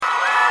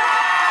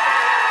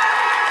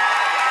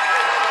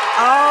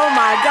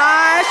my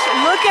gosh,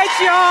 look at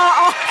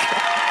y'all.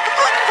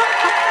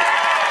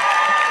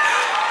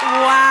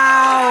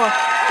 Wow.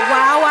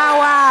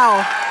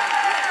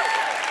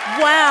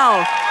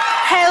 Wow.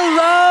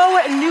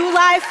 Hello, New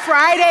Life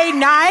Friday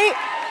night.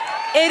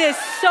 It is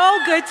so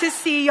good to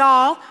see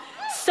y'all.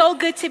 So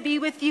good to be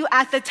with you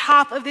at the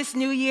top of this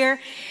new year.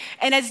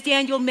 And as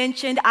Daniel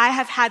mentioned, I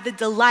have had the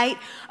delight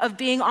of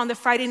being on the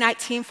Friday night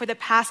team for the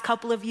past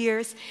couple of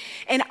years.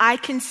 And I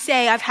can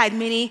say I've had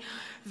many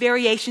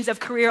variations of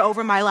career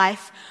over my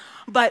life.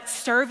 But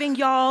serving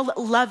y'all,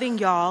 loving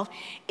y'all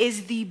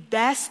is the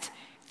best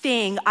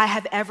thing I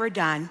have ever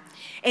done.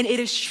 And it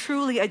is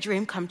truly a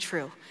dream come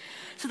true.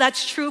 So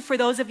that's true for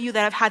those of you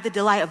that have had the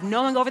delight of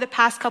knowing over the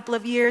past couple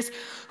of years,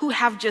 who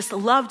have just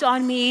loved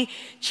on me,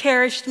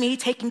 cherished me,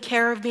 taken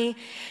care of me.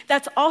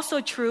 That's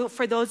also true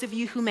for those of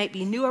you who might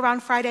be new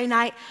around Friday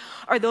night,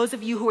 or those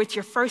of you who it's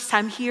your first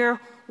time here.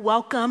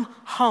 Welcome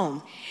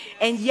home.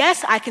 And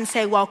yes, I can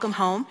say welcome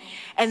home,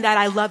 and that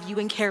I love you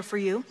and care for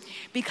you,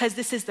 because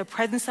this is the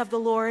presence of the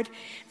Lord.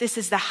 This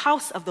is the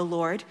house of the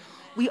Lord.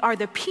 We are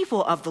the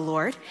people of the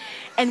Lord.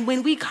 And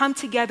when we come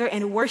together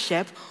and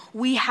worship,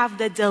 we have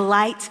the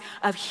delight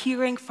of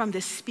hearing from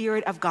the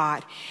Spirit of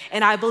God.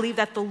 And I believe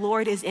that the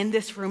Lord is in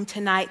this room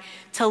tonight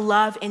to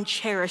love and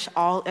cherish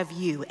all of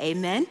you.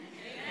 Amen?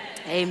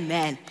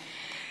 Amen.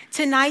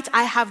 Tonight,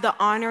 I have the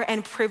honor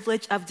and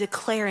privilege of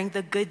declaring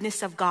the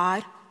goodness of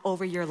God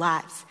over your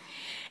lives.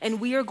 And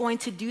we are going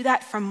to do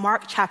that from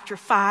Mark chapter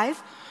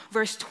 5,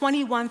 verse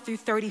 21 through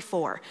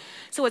 34.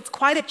 So it's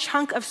quite a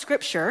chunk of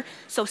scripture,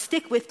 so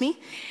stick with me.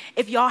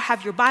 If y'all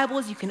have your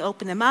Bibles, you can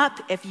open them up.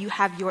 If you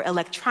have your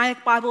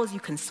electronic Bibles, you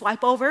can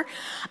swipe over.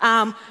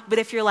 But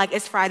if you're like,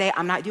 it's Friday,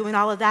 I'm not doing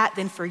all of that,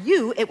 then for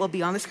you, it will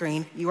be on the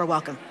screen. You are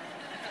welcome.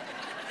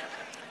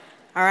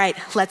 All right,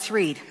 let's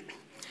read.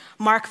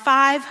 Mark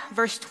 5,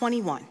 verse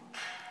 21.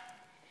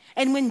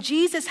 And when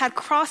Jesus had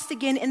crossed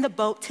again in the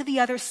boat to the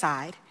other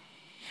side,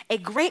 a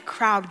great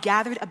crowd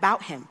gathered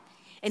about him,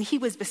 and he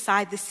was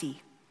beside the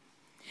sea.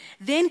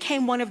 Then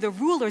came one of the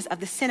rulers of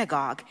the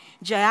synagogue,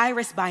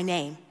 Jairus by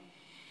name,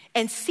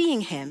 and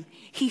seeing him,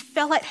 he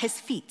fell at his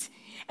feet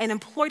and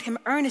implored him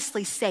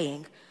earnestly,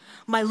 saying,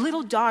 "My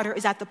little daughter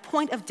is at the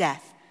point of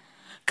death.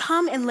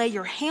 Come and lay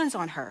your hands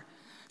on her,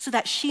 so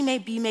that she may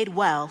be made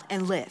well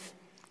and live."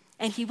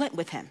 And he went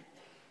with him.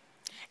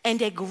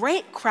 And a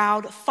great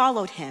crowd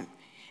followed him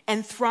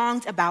and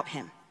thronged about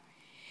him.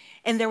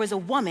 And there was a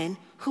woman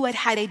who had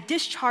had a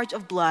discharge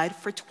of blood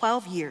for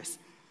 12 years,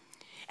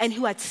 and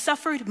who had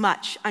suffered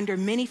much under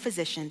many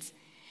physicians,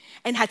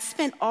 and had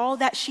spent all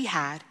that she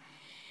had,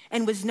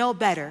 and was no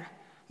better,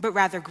 but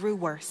rather grew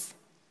worse.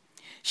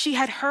 She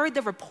had heard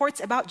the reports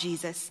about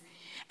Jesus,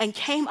 and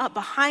came up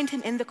behind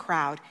him in the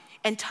crowd,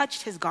 and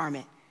touched his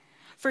garment.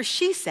 For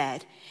she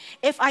said,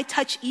 "If I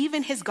touch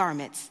even his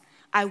garments,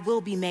 I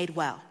will be made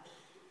well."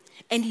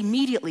 And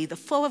immediately the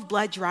flow of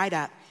blood dried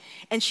up,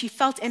 and she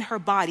felt in her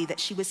body that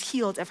she was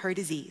healed of her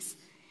disease.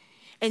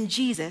 And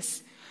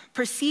Jesus,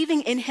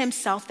 perceiving in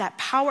himself that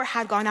power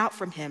had gone out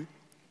from him,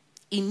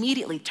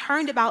 immediately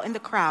turned about in the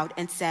crowd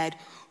and said,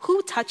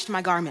 "Who touched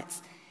my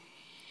garments?"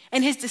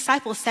 And his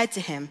disciples said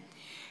to him,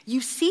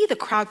 "You see the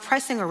crowd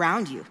pressing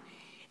around you,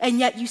 and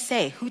yet you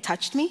say, 'Who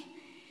touched me?'"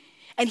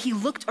 And he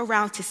looked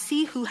around to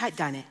see who had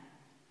done it.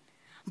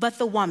 But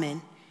the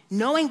woman,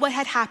 knowing what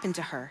had happened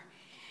to her,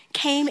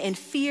 came in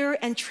fear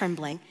and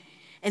trembling,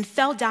 and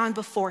fell down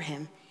before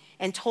him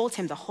and told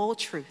him the whole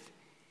truth.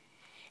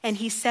 And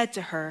he said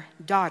to her,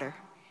 "Daughter,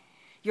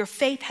 your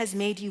faith has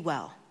made you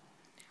well.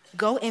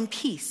 Go in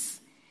peace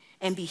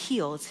and be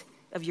healed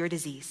of your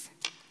disease."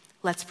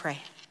 Let's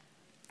pray.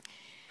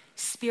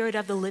 Spirit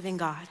of the living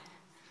God,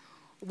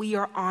 we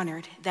are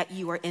honored that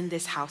you are in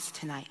this house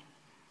tonight.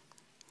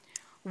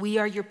 We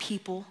are your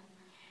people,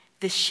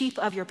 the sheep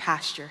of your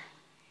pasture,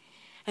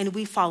 and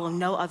we follow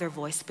no other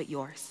voice but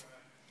yours.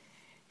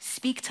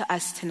 Speak to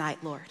us tonight,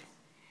 Lord.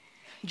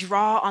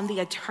 Draw on the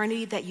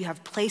eternity that you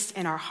have placed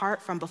in our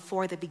heart from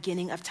before the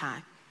beginning of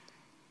time.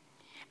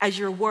 As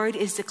your word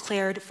is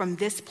declared from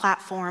this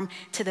platform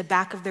to the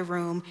back of the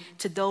room,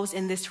 to those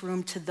in this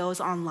room, to those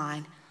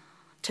online,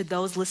 to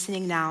those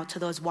listening now, to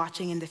those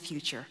watching in the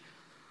future.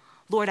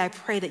 Lord, I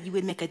pray that you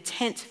would make a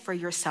tent for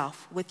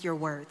yourself with your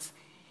words,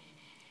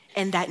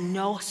 and that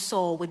no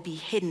soul would be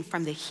hidden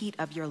from the heat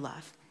of your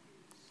love.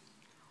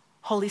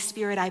 Holy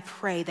Spirit, I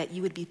pray that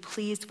you would be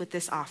pleased with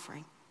this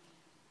offering,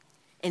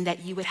 and that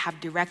you would have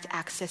direct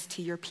access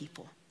to your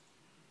people.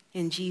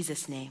 In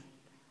Jesus' name,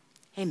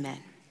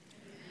 amen.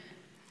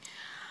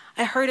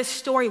 I heard a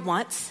story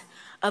once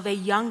of a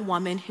young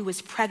woman who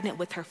was pregnant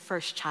with her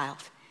first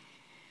child.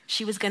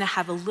 She was gonna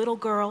have a little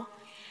girl,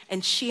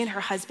 and she and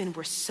her husband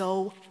were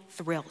so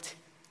thrilled.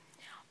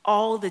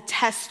 All the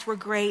tests were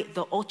great,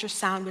 the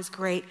ultrasound was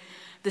great,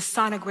 the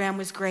sonogram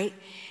was great,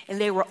 and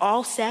they were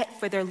all set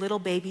for their little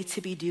baby to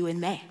be due in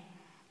May.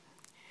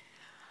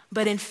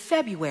 But in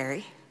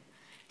February,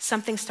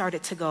 something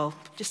started to go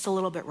just a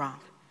little bit wrong.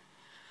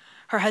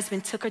 Her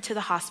husband took her to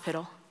the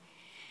hospital,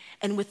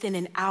 and within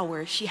an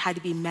hour, she had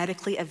to be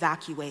medically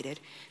evacuated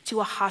to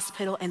a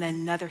hospital in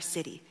another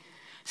city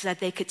so that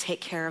they could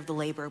take care of the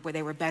labor where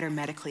they were better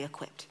medically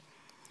equipped.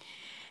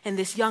 And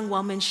this young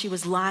woman, she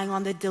was lying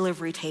on the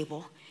delivery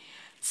table,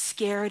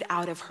 scared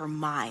out of her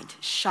mind,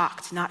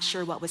 shocked, not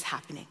sure what was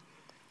happening.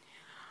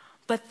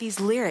 But these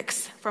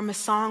lyrics from a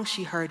song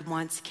she heard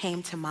once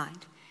came to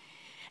mind.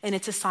 And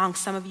it's a song,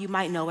 some of you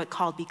might know it,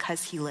 called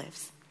Because He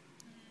Lives.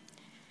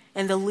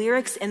 And the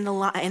lyrics in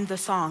the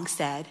song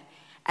said,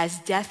 as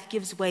death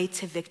gives way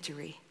to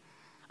victory,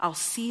 I'll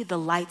see the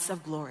lights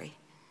of glory,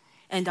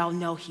 and I'll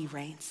know He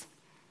reigns.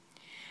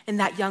 And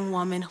that young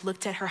woman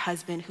looked at her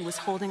husband, who was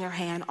holding her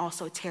hand,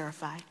 also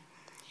terrified,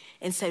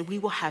 and said, we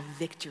will have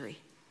victory.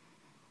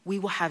 We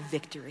will have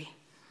victory.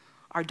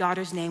 Our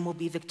daughter's name will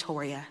be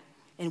Victoria,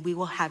 and we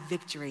will have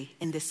victory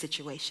in this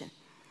situation.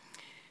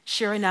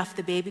 Sure enough,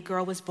 the baby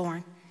girl was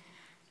born,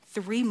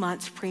 3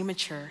 months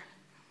premature,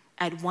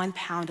 at 1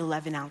 pound,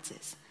 11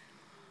 ounces.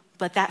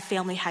 But that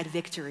family had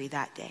victory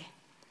that day.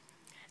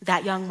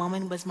 That young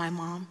woman was my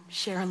mom,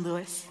 Sharon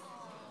Lewis.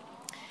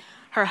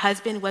 Her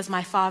husband was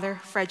my father,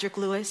 Frederick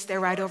Lewis. They're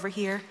right over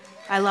here.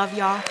 I love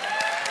y'all.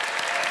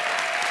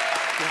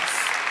 Yes.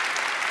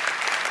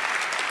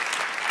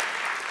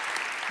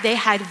 They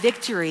had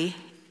victory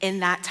in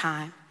that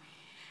time.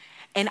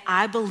 And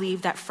I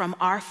believe that from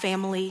our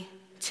family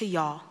to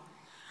y'all,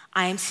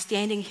 I am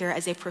standing here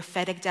as a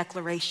prophetic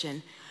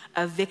declaration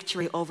of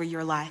victory over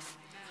your life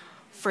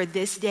for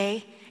this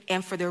day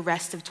and for the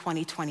rest of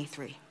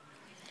 2023.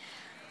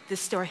 This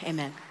story,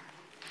 amen.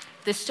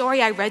 The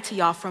story I read to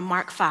y'all from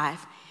Mark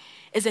 5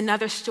 is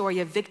another story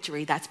of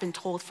victory that's been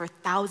told for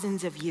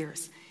thousands of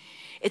years.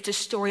 It's a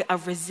story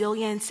of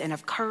resilience and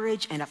of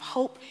courage and of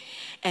hope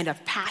and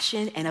of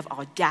passion and of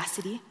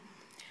audacity.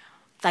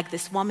 Like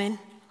this woman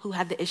who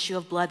had the issue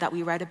of blood that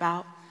we read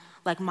about,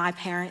 like my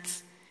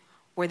parents,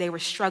 where they were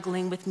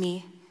struggling with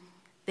me.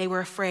 They were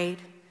afraid.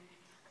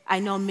 I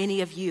know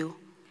many of you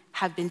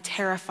have been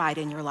terrified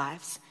in your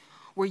lives,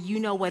 where you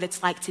know what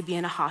it's like to be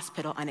in a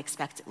hospital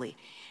unexpectedly,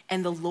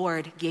 and the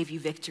Lord gave you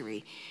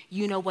victory.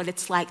 You know what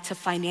it's like to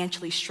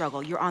financially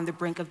struggle. You're on the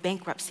brink of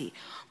bankruptcy,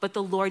 but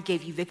the Lord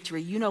gave you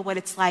victory. You know what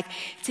it's like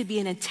to be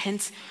in an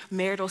intense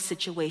marital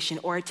situation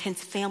or a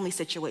tense family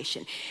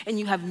situation, and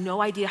you have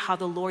no idea how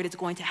the Lord is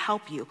going to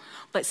help you,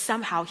 but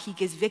somehow He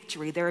gives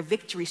victory. There are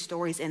victory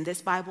stories in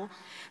this Bible.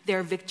 There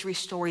are victory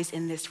stories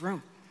in this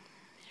room.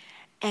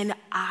 And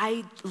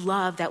I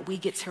love that we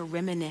get to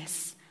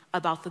reminisce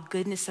about the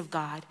goodness of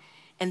God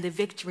and the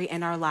victory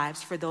in our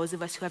lives for those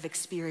of us who have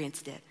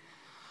experienced it.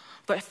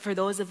 But for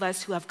those of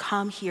us who have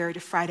come here to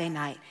Friday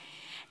night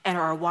and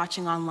are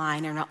watching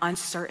online and are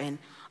uncertain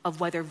of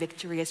whether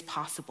victory is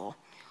possible,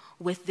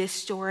 with this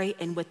story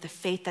and with the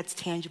faith that's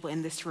tangible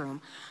in this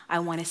room, I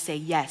want to say,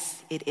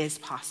 yes, it is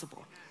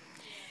possible.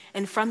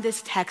 And from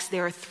this text,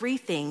 there are 3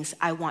 things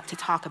I want to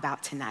talk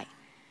about tonight.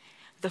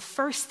 The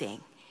first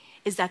thing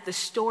is that the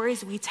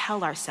stories we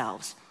tell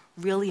ourselves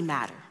really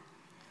matter.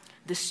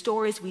 The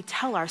stories we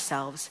tell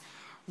ourselves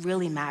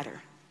really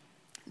matter.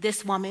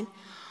 This woman,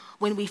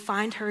 when we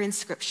find her in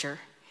Scripture,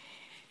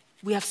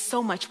 we have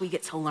so much we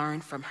get to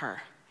learn from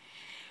her.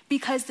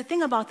 Because the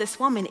thing about this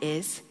woman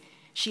is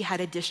she had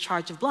a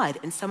discharge of blood.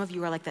 And some of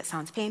you are like, that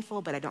sounds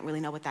painful, but I don't really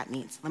know what that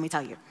means. Let me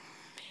tell you.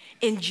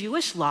 In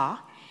Jewish law,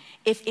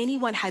 if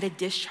anyone had a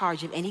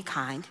discharge of any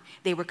kind,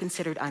 they were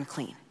considered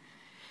unclean.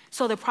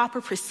 So the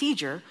proper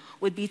procedure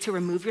would be to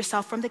remove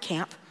yourself from the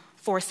camp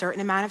for a certain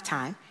amount of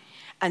time,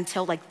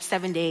 until like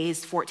 7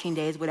 days, 14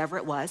 days, whatever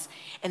it was,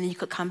 and then you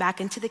could come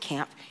back into the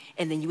camp,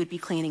 and then you would be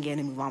clean again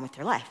and move on with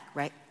your life,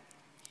 right?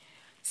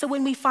 So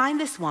when we find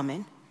this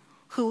woman,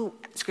 who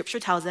Scripture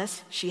tells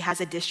us she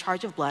has a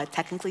discharge of blood,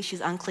 technically she's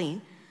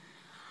unclean,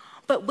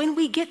 but when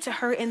we get to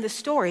her in the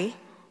story,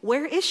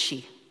 where is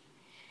she?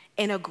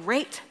 In a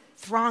great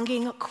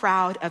thronging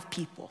crowd of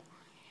people,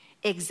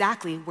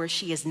 exactly where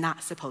she is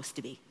not supposed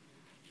to be,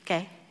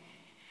 okay?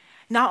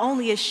 Not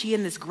only is she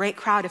in this great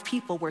crowd of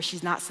people where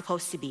she's not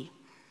supposed to be,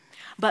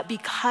 but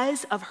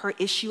because of her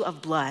issue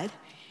of blood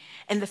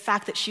and the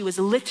fact that she was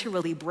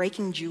literally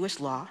breaking Jewish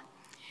law,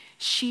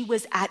 she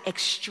was at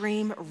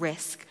extreme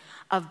risk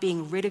of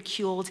being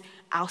ridiculed,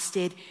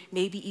 ousted,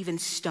 maybe even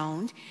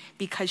stoned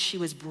because she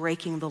was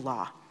breaking the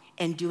law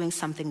and doing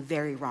something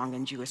very wrong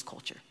in Jewish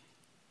culture.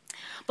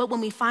 But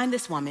when we find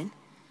this woman,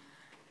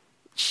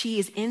 she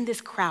is in this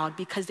crowd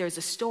because there's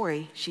a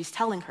story she's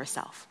telling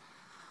herself.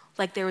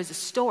 Like there is a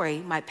story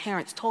my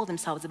parents told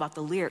themselves about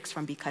the lyrics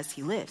from Because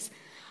He Lives.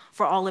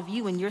 For all of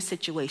you in your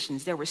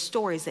situations, there were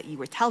stories that you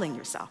were telling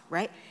yourself,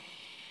 right?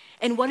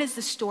 And what is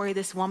the story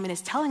this woman is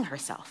telling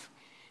herself?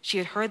 She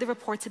had heard the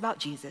reports about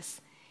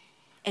Jesus,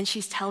 and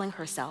she's telling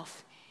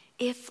herself,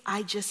 if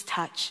I just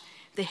touch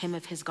the hem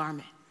of His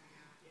garment,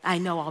 I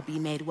know I'll be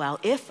made well.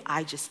 If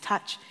I just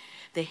touch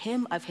the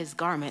hem of His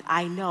garment,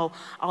 I know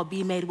I'll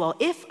be made well.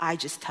 If I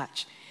just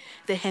touch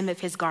the hem of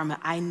His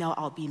garment, I know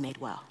I'll be made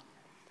well.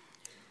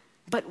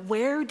 But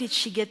where did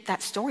she get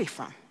that story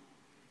from?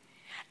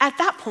 At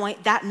that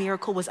point, that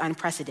miracle was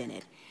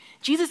unprecedented.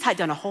 Jesus had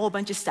done a whole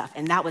bunch of stuff,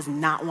 and that was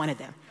not one of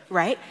them,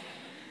 right?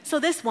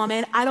 So this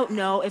woman, I don't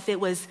know if it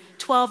was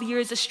 12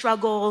 years of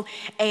struggle,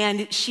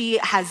 and she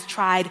has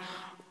tried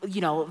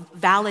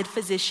valid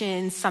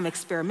physicians, some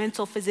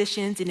experimental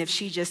physicians, and if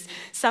she just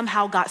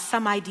somehow got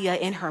some idea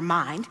in her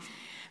mind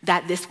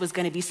that this was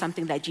going to be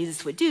something that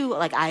Jesus would do,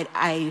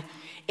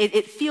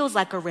 it feels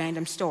like a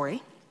random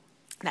story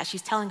that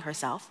she's telling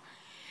herself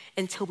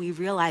until we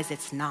realize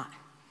it's not.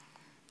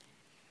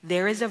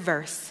 There is a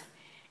verse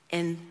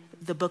in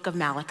the book of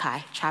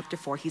Malachi, chapter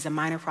 4. He's a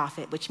minor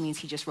prophet, which means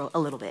he just wrote a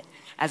little bit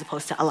as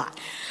opposed to a lot.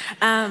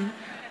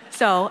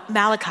 So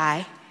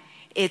Malachi,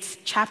 it's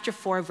chapter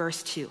 4,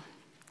 verse 2.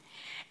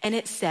 And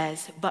it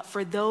says, "But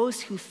for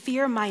those who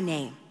fear my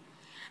name,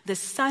 the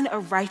Son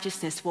of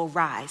Righteousness will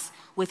rise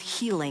with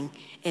healing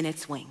in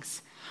its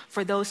wings."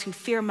 For those who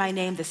fear my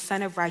name, the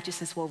Son of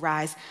Righteousness will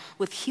rise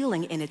with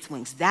healing in its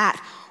wings.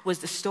 That was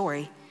the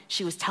story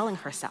she was telling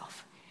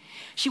herself.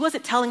 She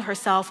wasn't telling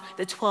herself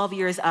the 12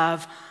 years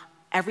of,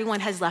 everyone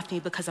has left me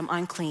because I'm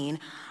unclean.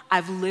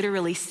 I've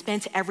literally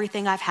spent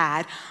everything I've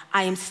had.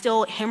 I am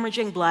still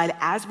hemorrhaging blood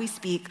as we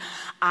speak.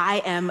 I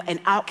am an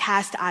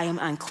outcast. I am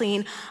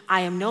unclean.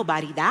 I am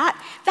nobody. That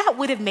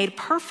would have made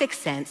perfect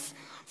sense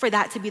for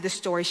that to be the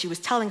story she was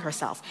telling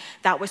herself.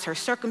 That was her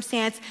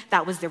circumstance.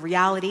 That was the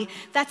reality.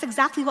 That's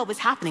exactly what was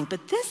happening.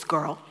 But this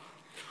girl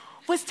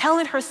was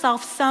telling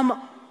herself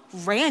some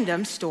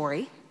random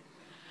story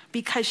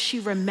because she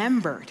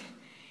remembered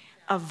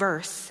a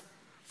verse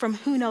from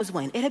who knows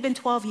when. It had been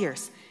 12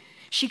 years.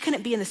 She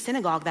couldn't be in the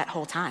synagogue that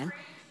whole time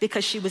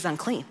because she was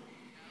unclean.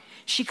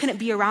 She couldn't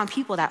be around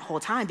people that whole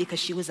time because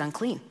she was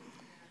unclean.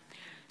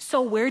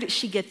 So where did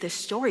she get this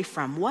story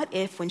from? What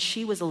if when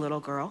she was a little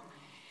girl,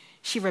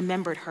 she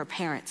remembered her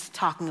parents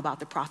talking about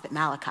the prophet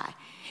Malachi,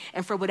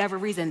 and for whatever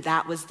reason,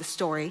 that was the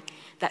story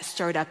that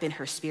stirred up in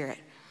her spirit?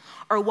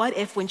 Or what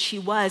if when she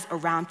was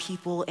around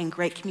people in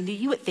great community,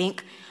 you would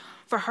think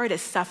for her to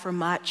suffer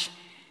much,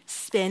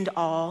 spend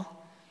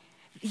all,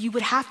 you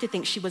would have to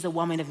think she was a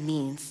woman of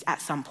means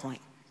at some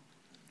point.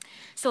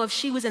 So if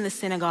she was in the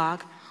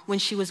synagogue when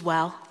she was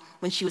well,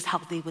 when she was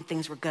healthy, when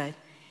things were good,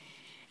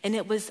 and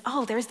it was,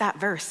 oh, there's that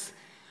verse.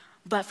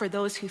 But for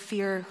those who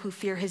fear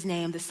his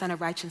name, the Son of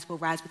Righteousness will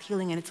rise with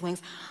healing in its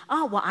wings.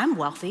 Oh, well, I'm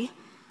wealthy.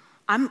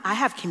 I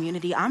have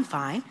community. I'm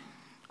fine.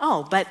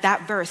 Oh, but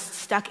that verse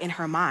stuck in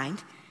her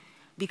mind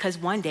because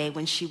one day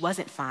when she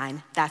wasn't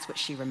fine, that's what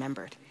she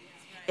remembered.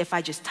 If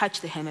I just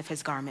touch the hem of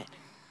his garment,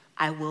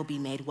 I will be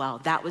made well.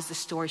 That was the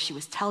story she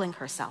was telling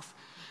herself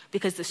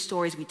because the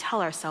stories we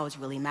tell ourselves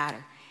really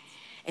matter.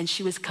 And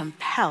she was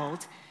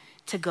compelled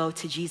to go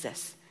to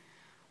Jesus,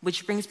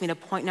 which brings me to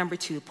point number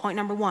 2. Point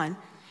number 1,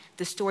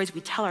 the stories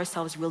we tell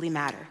ourselves really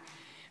matter.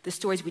 The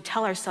stories we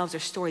tell ourselves are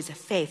stories of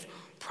faith,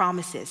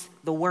 promises,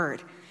 the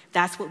word.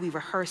 That's what we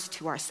rehearse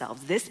to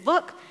ourselves. This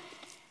book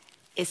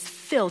is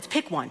filled.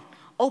 Pick one,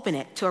 open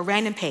it to a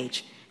random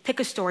page. Pick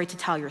a story to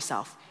tell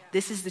yourself.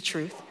 This is the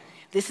truth.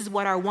 This is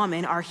what our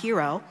woman, our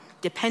hero,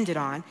 depended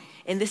on.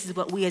 And this is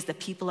what we as the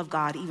people of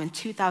God, even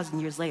 2,000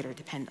 years later,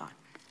 depend on.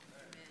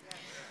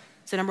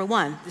 So number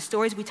 1, the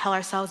stories we tell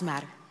ourselves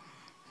matter.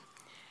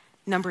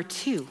 Number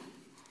 2,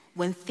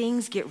 when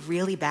things get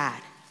really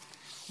bad,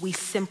 we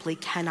simply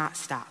cannot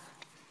stop.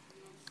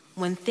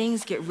 When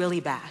things get really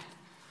bad,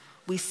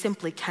 we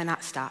simply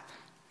cannot stop.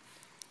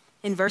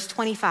 In verse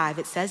 25,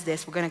 it says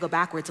this. We're going to go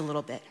backwards a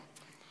little bit.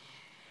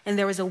 And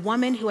there was a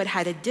woman who had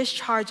had a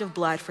discharge of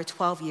blood for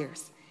 12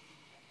 years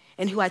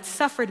and who had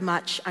suffered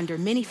much under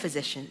many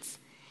physicians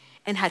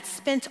and had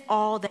spent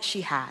all that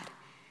she had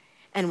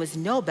and was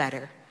no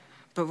better,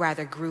 but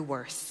rather grew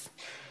worse.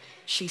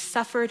 She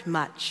suffered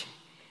much,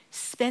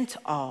 spent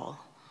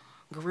all,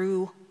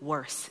 grew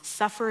worse.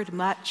 Suffered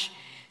much,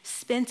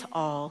 spent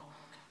all,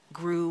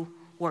 grew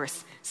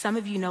worse. Some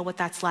of you know what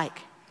that's like.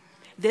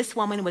 This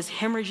woman was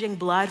hemorrhaging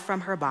blood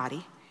from her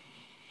body.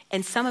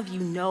 And some of you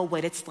know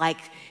what it's like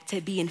to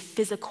be in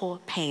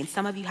physical pain.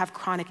 Some of you have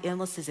chronic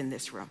illnesses in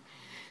this room.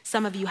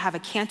 Some of you have a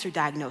cancer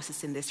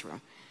diagnosis in this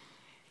room.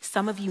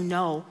 Some of you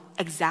know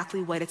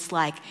exactly what it's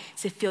like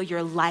to feel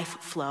your life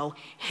flow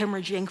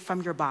hemorrhaging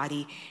from your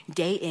body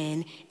day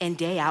in and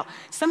day out.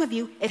 Some of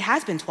you, it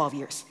has been 12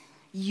 years.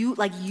 You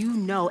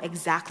know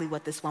exactly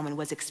what this woman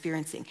was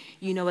experiencing.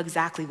 You know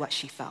exactly what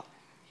she felt.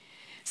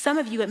 Some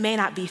of you, it may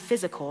not be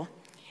physical.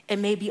 It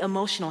may be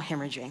emotional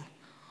hemorrhaging,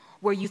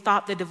 where you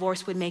thought the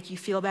divorce would make you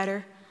feel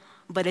better,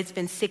 but it's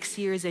been 6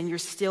 years and you're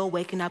still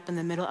waking up in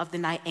the middle of the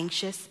night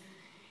anxious.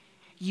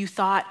 You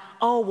thought,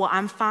 oh, well,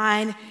 I'm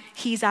fine.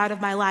 He's out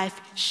of my life.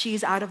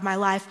 She's out of my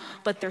life.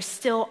 But there's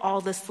still all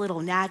this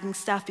little nagging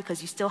stuff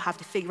because you still have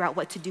to figure out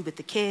what to do with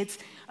the kids,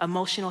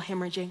 emotional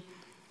hemorrhaging.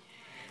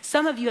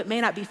 Some of you, it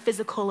may not be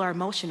physical or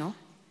emotional.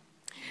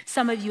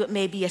 Some of you, it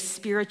may be a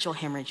spiritual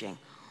hemorrhaging,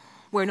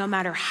 where no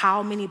matter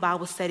how many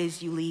Bible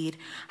studies you lead,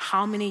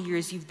 how many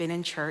years you've been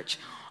in church,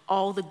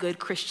 all the good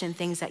Christian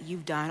things that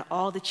you've done,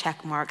 all the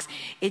check marks,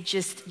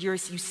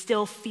 you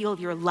still feel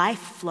your life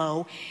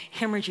flow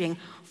hemorrhaging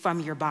from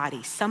your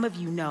body. Some of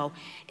you know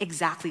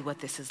exactly what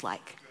this is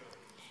like.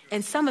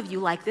 And some of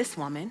you, like this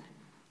woman,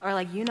 are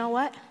like, you know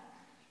what?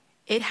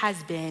 It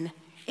has been,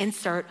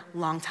 insert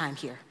long time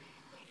here.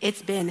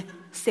 It's been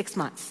 6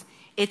 months.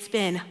 It's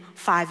been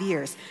 5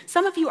 years.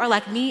 Some of you are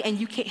like me and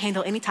you can't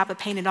handle any type of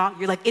pain at all.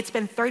 You're like, it's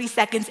been 30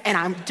 seconds and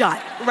I'm done,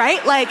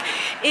 right? Like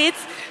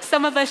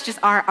some of us just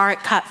aren't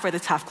cut for the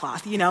tough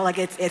cloth, like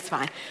it's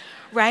fine,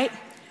 right?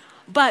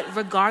 But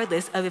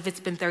regardless of if it's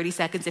been 30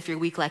 seconds, if you're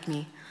weak like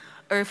me,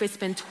 or if it's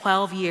been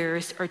 12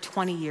 years or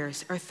 20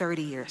 years or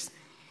 30 years,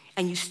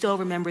 and you still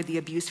remember the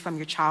abuse from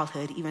your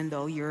childhood, even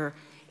though you're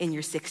in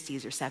your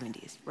 60s or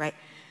 70s, right?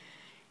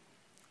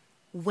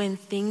 When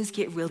things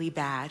get really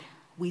bad,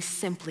 we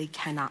simply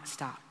cannot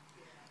stop.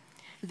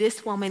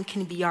 This woman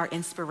can be our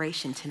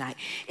inspiration tonight.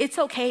 It's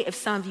okay if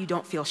some of you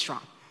don't feel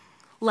strong.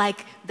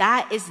 Like,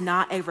 that is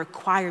not a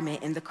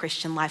requirement in the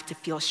Christian life to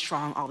feel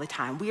strong all the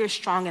time. We are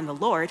strong in the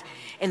Lord,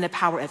 in the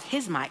power of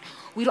his might.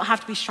 We don't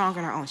have to be strong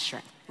in our own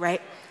strength,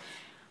 right?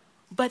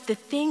 But the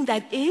thing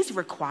that is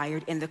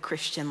required in the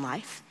Christian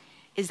life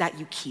is that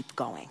you keep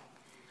going.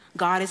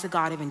 God is a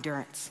God of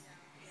endurance.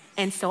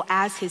 And so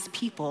as his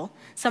people,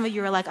 some of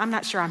you are like, I'm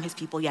not sure I'm his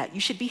people yet. You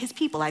should be his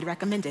people. I'd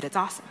recommend it. It's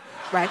awesome,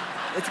 right?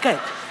 It's good.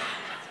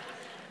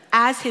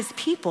 As his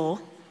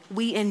people,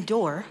 we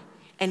endure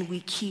and we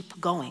keep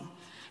going.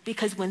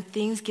 Because when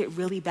things get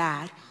really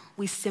bad,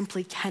 we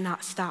simply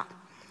cannot stop.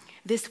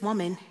 This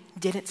woman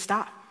didn't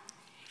stop.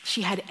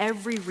 She had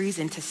every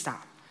reason to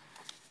stop,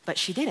 but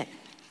she didn't.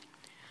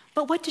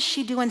 But what does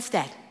she do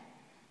instead?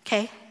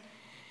 Okay?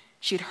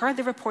 She'd heard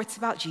the reports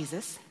about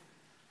Jesus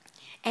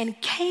and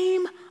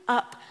came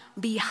up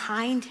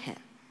behind him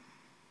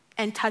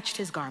and touched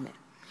his garment.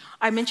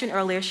 I mentioned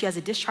earlier she has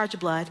a discharge of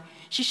blood.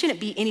 She shouldn't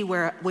be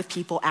anywhere with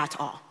people at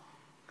all.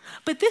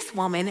 But this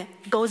woman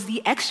goes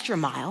the extra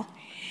mile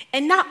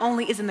and not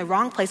only is in the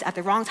wrong place at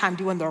the wrong time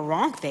doing the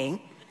wrong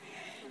thing,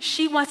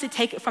 she wants to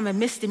take it from a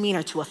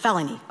misdemeanor to a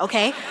felony,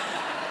 okay?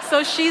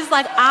 So she's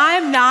like,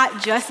 I'm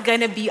not just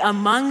gonna be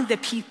among the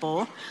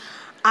people.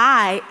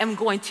 I am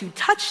going to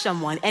touch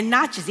someone, and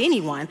not just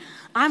anyone.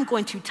 I'm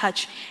going to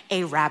touch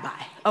a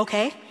rabbi,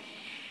 okay?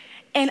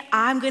 And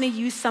I'm gonna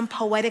use some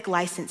poetic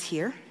license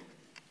here.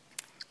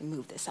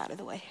 Move this out of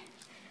the way.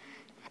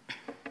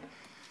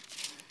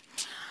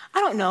 I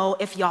don't know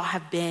if y'all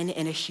have been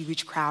in a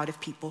huge crowd of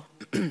people,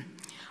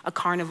 a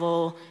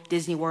carnival,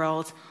 Disney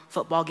World,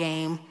 football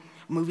game,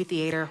 movie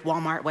theater,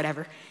 Walmart,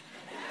 whatever.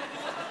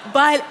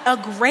 But a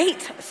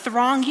great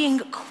thronging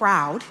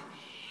crowd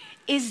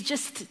is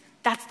just,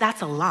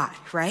 that's a lot,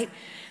 right?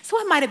 So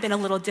it might have been a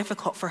little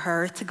difficult for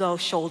her to go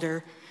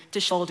shoulder to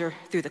shoulder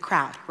through the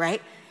crowd,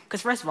 right?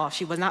 Because first of all,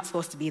 she was not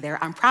supposed to be there.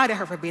 I'm proud of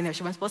her for being there.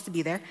 She wasn't supposed to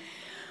be there.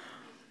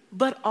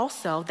 But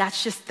also,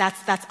 that's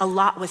a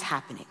lot was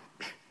happening.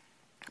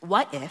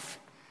 What if,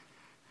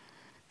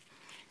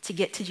 to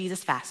get to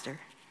Jesus faster,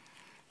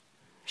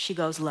 she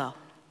goes low,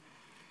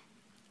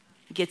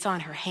 gets on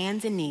her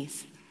hands and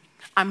knees.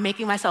 I'm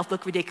making myself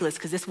look ridiculous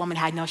because this woman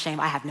had no shame.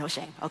 I have no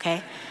shame,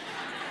 okay?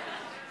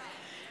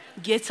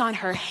 Gets on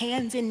her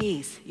hands and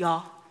knees,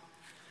 y'all,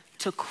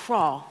 to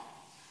crawl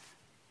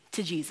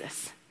to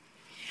Jesus.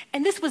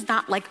 And this was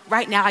not like,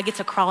 right now I get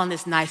to crawl on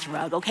this nice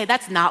rug, okay?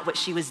 That's not what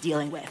she was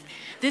dealing with.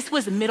 This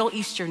was Middle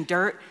Eastern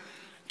dirt.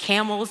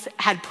 Camels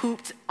had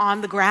pooped on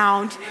the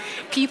ground.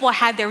 People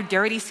had their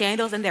dirty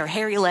sandals and their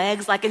hairy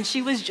legs, and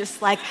she was just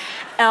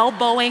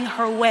elbowing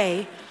her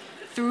way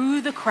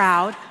through the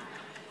crowd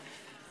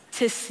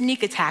to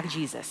sneak attack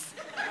Jesus,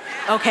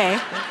 okay?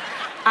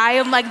 I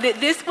am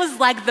this was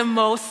the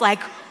most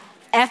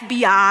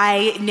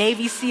FBI,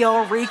 Navy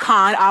SEAL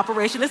recon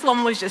operation. This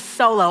woman was just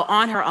solo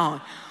on her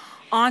own,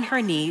 on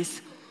her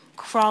knees,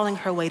 crawling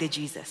her way to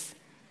Jesus.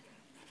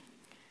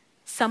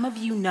 Some of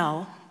you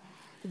know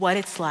what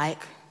it's like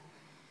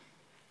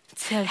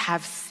to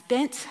have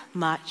spent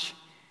much,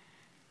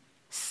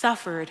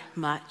 suffered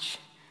much,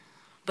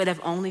 but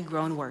have only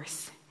grown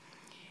worse.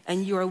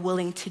 And you are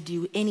willing to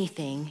do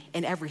anything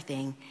and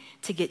everything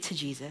to get to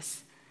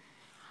Jesus.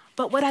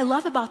 But what I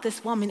love about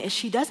this woman is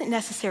she doesn't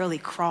necessarily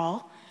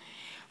crawl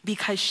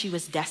because she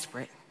was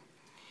desperate.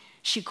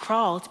 She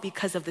crawled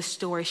because of the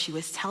story she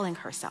was telling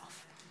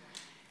herself.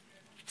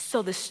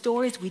 So the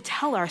stories we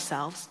tell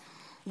ourselves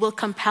will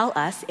compel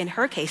us, in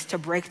her case, to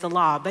break the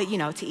law, but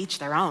to each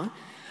their own.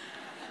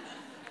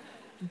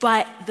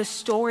 But the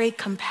story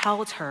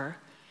compelled her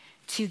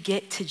to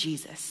get to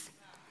Jesus.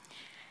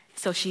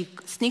 So she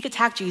sneak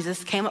attacked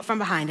Jesus, came up from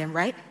behind him,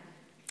 right?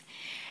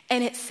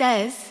 And it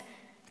says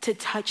to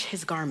touch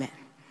his garment.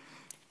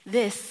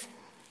 This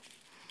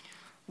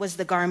was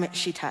the garment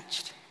she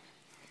touched.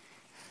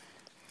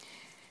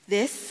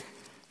 This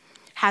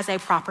has a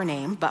proper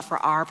name, but for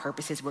our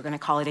purposes, we're going to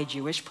call it a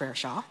Jewish prayer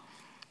shawl.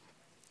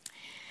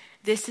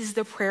 This is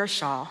the prayer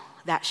shawl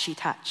that she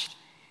touched.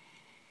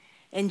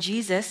 And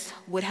Jesus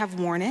would have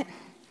worn it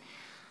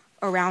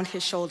around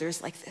his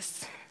shoulders like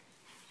this.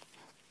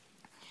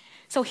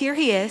 So here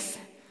he is,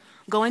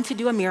 going to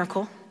do a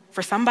miracle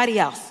for somebody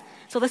else.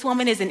 So this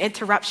woman is an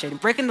interruption,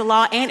 breaking the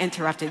law and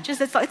interrupted.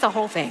 It's a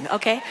whole thing,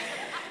 okay?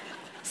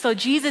 So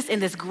Jesus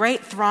in this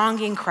great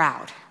thronging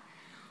crowd,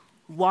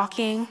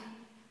 walking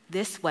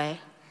this way.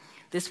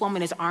 This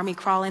woman is army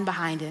crawling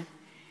behind him.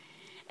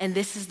 And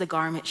this is the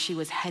garment she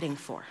was heading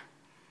for.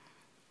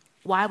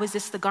 Why was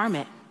this the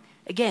garment?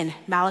 Again,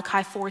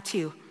 Malachi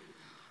 4:2,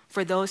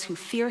 for those who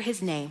fear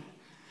his name,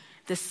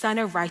 the Son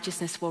of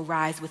Righteousness will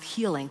rise with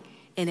healing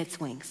in its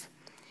wings.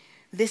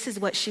 This is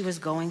what she was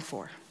going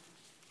for.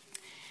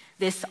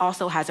 This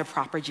also has a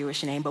proper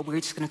Jewish name, but we're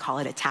just going to call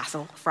it a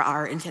tassel for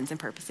our intents and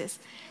purposes.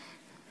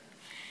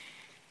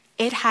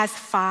 It has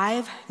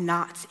 5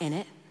 knots in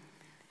it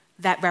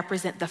that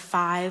represent the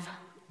 5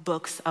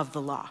 books of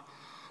the law,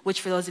 which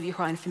for those of you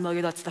who are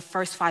unfamiliar, that's the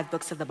first 5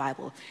 books of the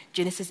Bible: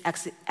 Genesis,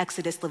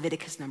 Exodus,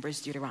 Leviticus,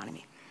 Numbers,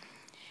 Deuteronomy.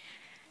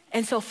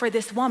 And so for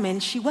this woman,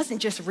 she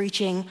wasn't just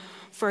reaching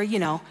for,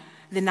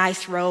 the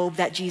nice robe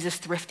that Jesus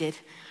thrifted,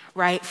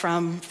 right,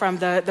 from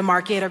the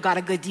market or got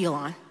a good deal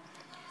on.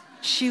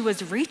 She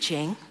was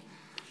reaching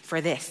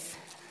for this.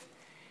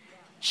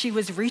 She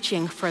was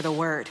reaching for the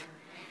word.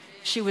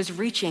 She was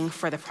reaching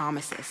for the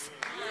promises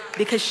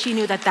because she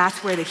knew that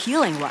that's where the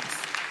healing was.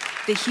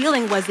 The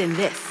healing was in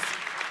this.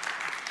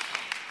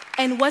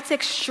 And what's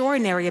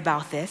extraordinary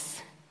about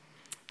this,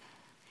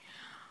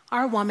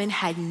 our woman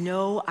had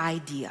no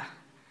idea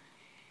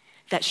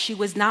that she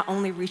was not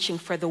only reaching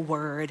for the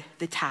word,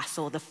 the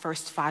tassel, the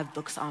first 5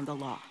 books on the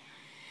law.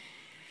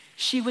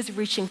 She was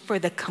reaching for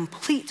the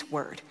complete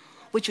word,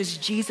 which was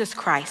Jesus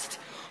Christ,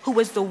 who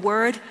was the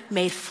word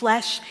made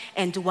flesh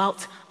and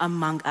dwelt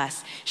among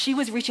us. She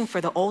was reaching for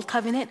the old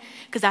covenant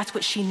because that's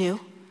what she knew.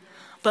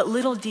 But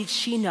little did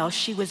she know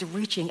she was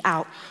reaching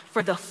out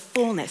for the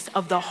fullness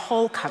of the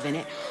whole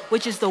covenant,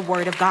 which is the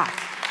word of God.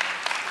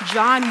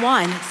 John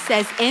 1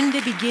 says, in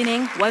the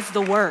beginning was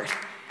the word,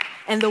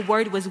 and the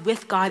word was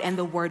with God, and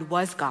the word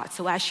was God.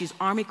 So as she's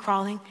army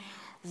crawling,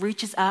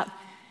 reaches up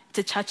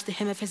to touch the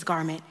hem of his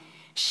garment,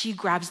 she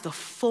grabs the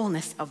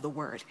fullness of the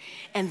word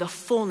and the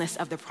fullness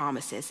of the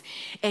promises.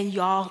 And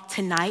y'all,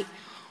 tonight,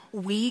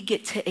 we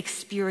get to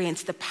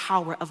experience the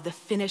power of the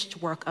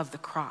finished work of the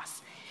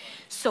cross.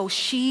 So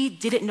she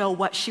didn't know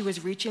what she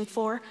was reaching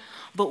for,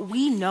 but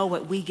we know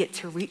what we get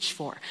to reach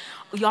for.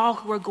 Y'all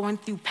who are going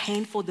through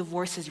painful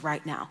divorces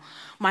right now,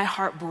 my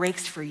heart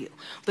breaks for you,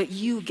 but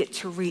you get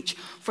to reach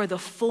for the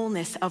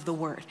fullness of the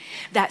word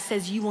that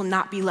says you will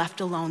not be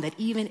left alone, that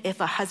even if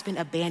a husband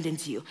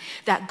abandons you,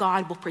 that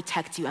God will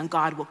protect you and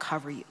God will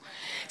cover you.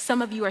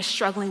 Some of you are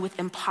struggling with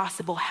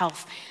impossible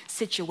health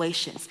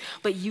situations,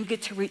 but you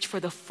get to reach for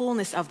the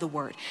fullness of the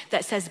word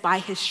that says by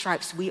his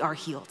stripes we are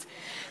healed.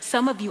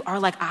 Some of you are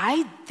like,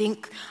 I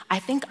think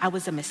I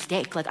was a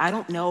mistake. Like, I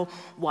don't know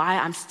why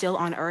I'm still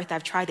on earth.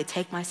 I've tried to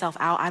take myself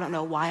out. I don't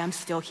know why I'm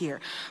still here.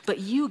 But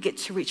you get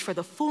to reach for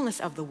the fullness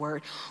of the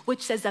word,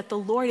 which says that the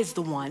Lord is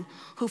the one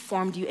who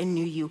formed you and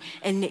knew you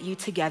and knit you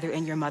together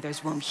in your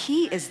mother's womb.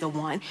 He is the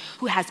one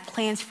who has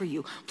plans for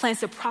you,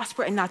 plans to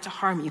prosper and not to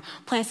harm you,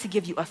 plans to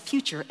give you a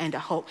future and a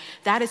hope.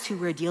 That is who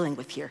we're dealing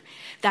with here.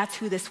 That's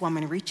who this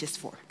woman reaches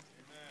for.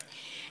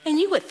 And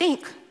you would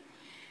think,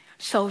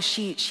 so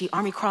she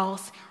army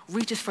crawls,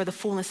 reaches for the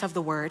fullness of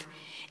the word,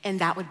 and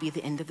that would be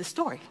the end of the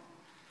story.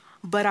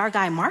 But our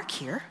guy Mark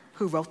here,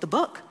 who wrote the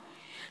book,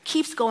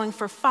 keeps going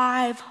for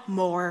 5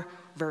 more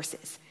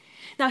verses.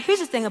 Now, here's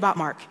the thing about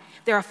Mark.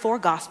 There are 4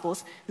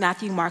 gospels: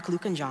 Matthew, Mark,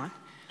 Luke, and John.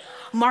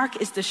 Mark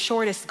is the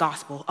shortest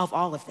gospel of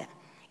all of them.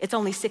 It's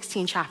only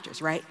 16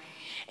 chapters, right?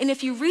 And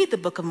if you read the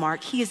book of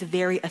Mark, he is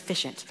very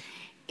efficient.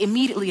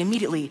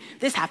 Immediately,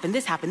 this happened.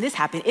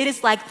 It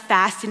is like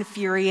Fast and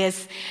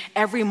Furious,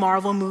 every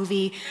Marvel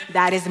movie,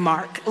 that is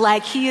Mark.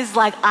 Like, he is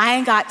like, I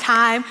ain't got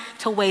time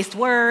to waste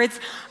words.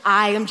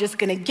 I am just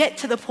gonna get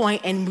to the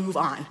point and move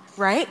on,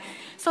 right?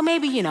 So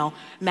maybe,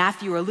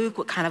 Matthew or Luke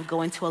would kind of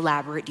go into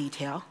elaborate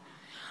detail.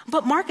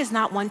 But Mark is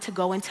not one to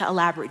go into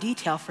elaborate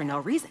detail for no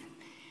reason.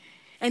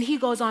 And he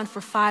goes on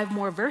for 5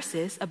 more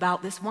verses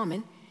about this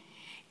woman,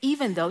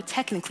 even though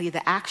technically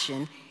the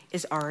action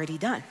is already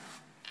done.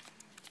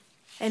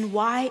 And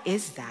why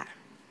is that?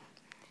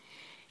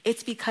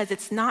 It's because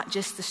it's not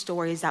just the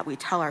stories that we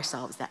tell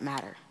ourselves that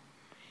matter.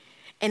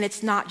 And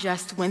it's not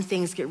just when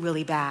things get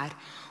really bad,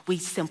 we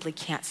simply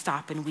can't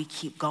stop and we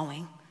keep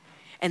going.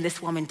 And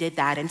this woman did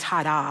that, and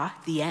ta-da,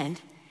 the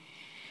end.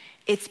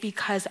 It's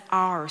because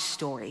our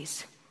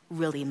stories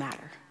really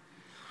matter.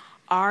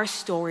 Our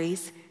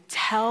stories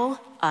tell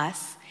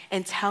us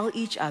and tell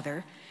each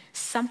other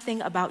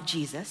something about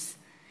Jesus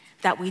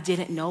that we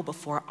didn't know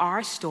before.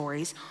 Our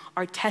stories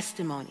are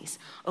testimonies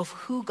of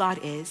who God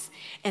is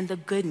and the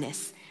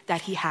goodness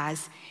that he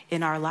has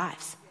in our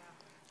lives.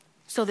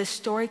 So this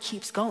story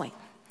keeps going.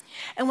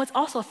 And what's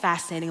also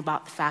fascinating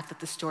about the fact that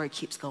the story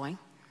keeps going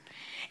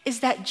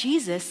is that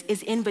Jesus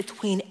is in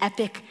between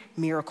epic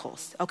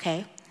miracles,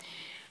 okay?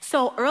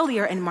 So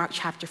earlier in Mark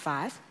chapter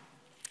 5,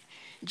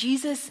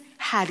 Jesus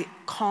had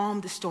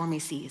calmed the stormy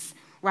seas,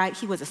 right?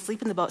 He was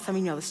asleep in the boat. Some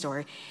of you know the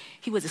story.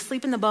 He was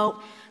asleep in the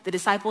boat. The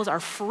disciples are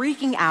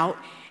freaking out.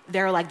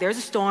 They're like, there's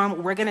a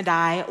storm. We're going to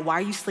die. Why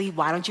are you asleep?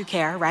 Why don't you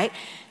care, right?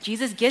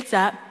 Jesus gets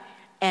up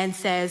and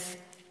says,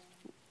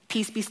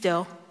 peace be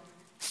still.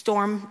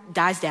 Storm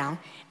dies down.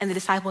 And the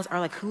disciples are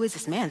like, who is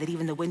this man that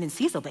even the wind and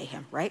seas obey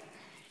him, right?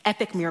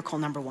 Epic miracle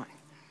number 1.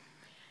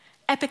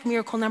 Epic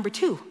miracle number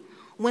 2.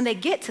 When they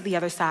get to the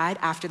other side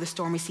after the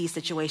stormy sea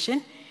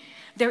situation,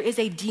 there is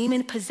a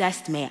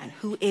demon-possessed man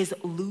who is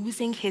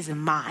losing his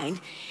mind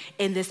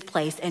in this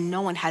place, and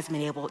no one has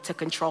been able to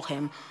control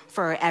him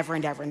forever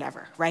and ever and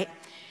ever, right?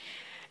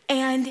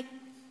 And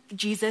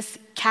Jesus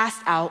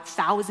cast out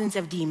thousands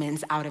of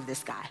demons out of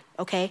this guy,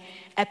 okay?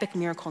 Epic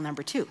miracle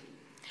number 2.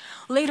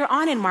 Later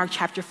on in Mark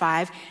chapter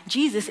 5,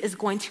 Jesus is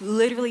going to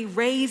literally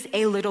raise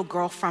a little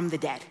girl from the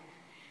dead.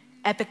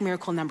 Epic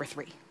miracle number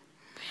 3.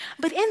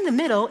 But in the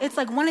middle, it's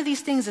like one of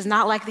these things is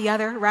not like the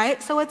other,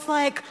 right? So it's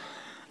like,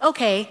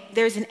 okay,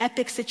 there's an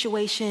epic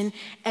situation,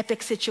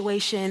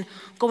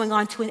 going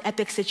on to an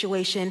epic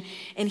situation,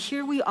 and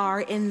here we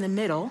are in the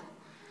middle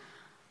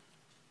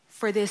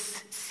for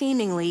this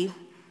seemingly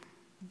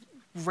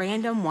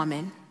random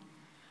woman,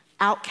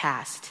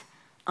 outcast,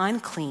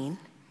 unclean,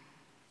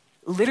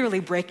 literally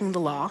breaking the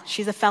law.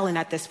 She's a felon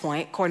at this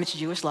point, according to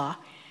Jewish law.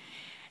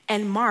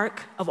 And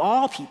Mark, of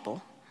all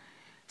people,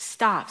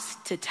 stops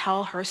to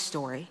tell her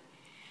story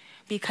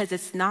because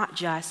it's not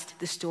just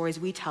the stories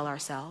we tell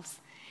ourselves.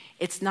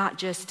 It's not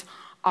just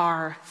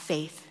our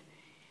faith.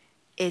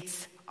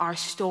 It's our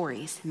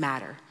stories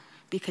matter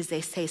because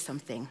they say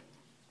something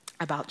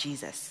about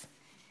Jesus.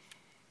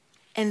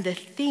 And the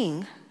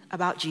thing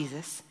about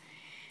Jesus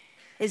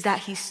is that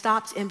he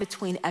stops in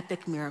between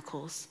epic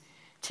miracles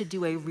to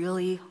do a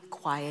really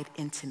quiet,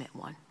 intimate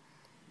one.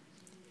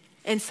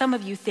 And some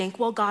of you think,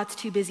 well, God's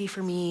too busy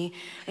for me,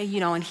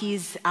 and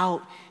he's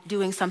out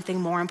doing something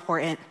more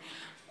important.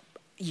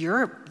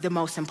 You're the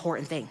most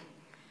important thing.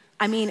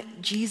 I mean,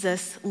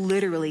 Jesus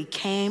literally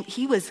came,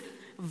 he was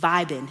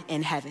vibing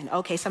in heaven.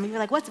 Okay, some of you are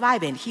like, what's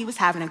vibing? He was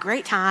having a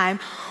great time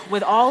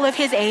with all of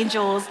his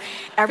angels.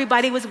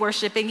 Everybody was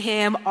worshiping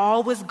him.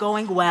 All was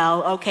going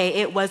well. Okay,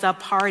 it was a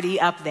party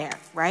up there,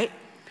 right?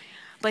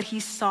 But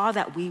he saw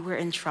that we were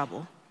in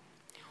trouble,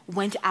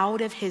 went out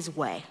of his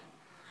way,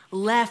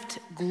 left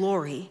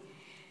glory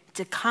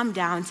to come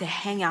down to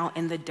hang out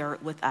in the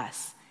dirt with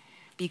us,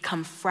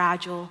 become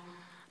fragile,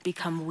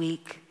 become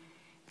weak,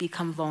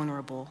 become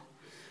vulnerable,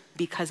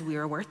 because we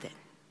are worth it.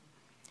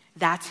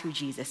 That's who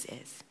Jesus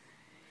is.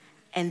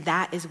 And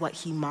that is what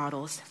he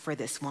models for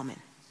this woman,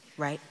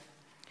 right?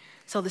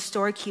 So the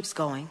story keeps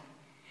going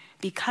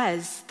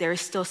because there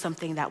is still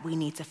something that we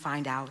need to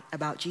find out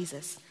about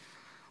Jesus,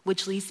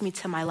 which leads me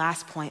to my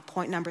last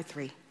point number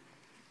 3.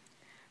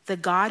 The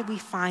God we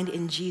find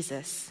in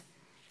Jesus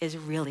is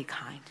really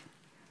kind.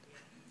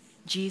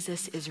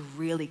 Jesus is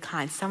really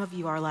kind. Some of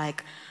you are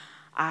like,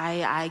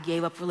 I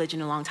gave up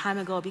religion a long time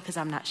ago because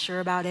I'm not sure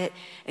about it.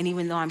 And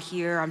even though I'm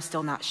here, I'm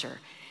still not sure.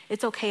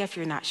 It's okay if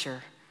you're not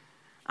sure.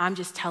 I'm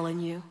just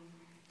telling you,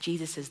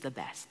 Jesus is the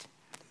best.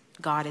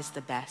 God is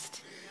the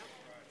best.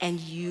 And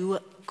you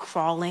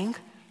crawling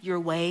your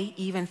way,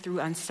 even through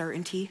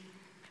uncertainty,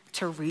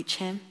 to reach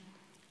him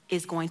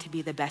is going to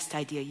be the best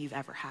idea you've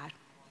ever had.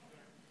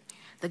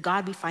 The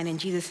God we find in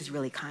Jesus is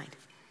really kind.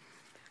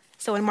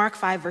 So in Mark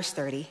 5, verse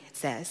 30, it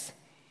says,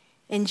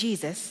 "In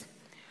Jesus,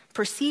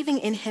 perceiving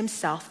in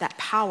himself that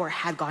power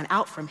had gone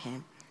out from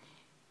him,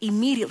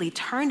 immediately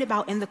turned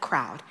about in the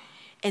crowd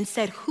and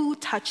said, 'Who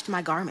touched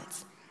my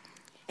garments?'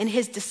 And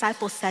his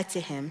disciples said to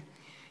him,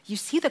 'You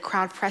see the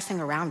crowd pressing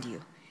around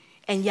you,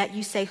 and yet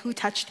you say, "Who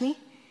touched me?'"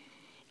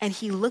 And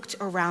he looked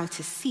around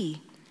to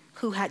see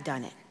who had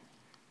done it.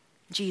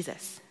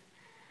 Jesus,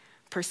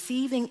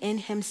 perceiving in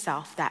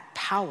himself that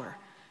power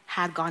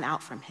had gone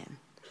out from him,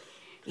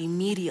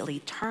 immediately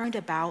turned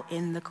about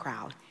in the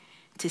crowd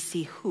to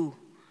see who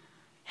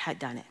had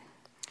done it.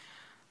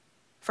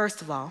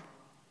 First of all,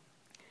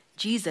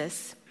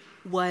 Jesus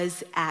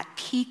was at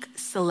peak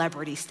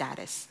celebrity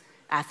status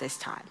at this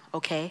time,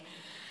 okay?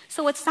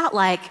 So it's not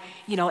like,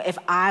 if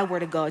I were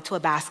to go to a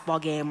basketball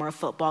game or a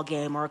football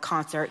game or a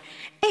concert,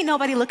 ain't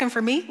nobody looking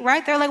for me,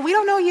 right? They're like, we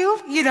don't know you,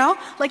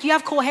 like you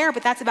have cool hair,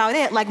 but that's about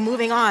it. Like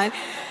moving on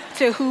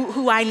to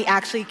who I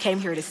actually came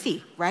here to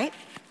see, right?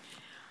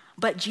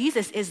 But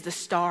Jesus is the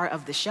star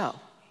of the show.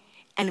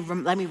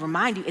 And let me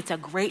remind you, it's a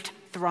great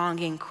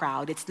thronging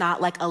crowd. It's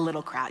not like a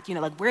little crowd.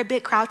 Like we're a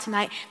big crowd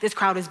tonight. This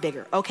crowd is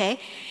bigger, okay?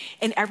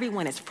 And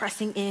everyone is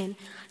pressing in,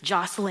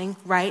 jostling,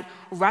 right?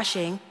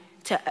 Rushing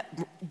to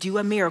do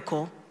a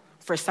miracle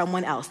for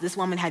someone else. This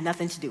woman had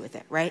nothing to do with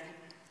it, right?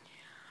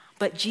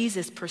 But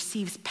Jesus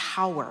perceives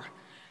power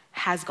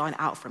has gone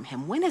out from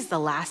him. When is the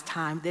last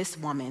time this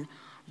woman,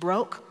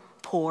 broke,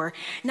 poor,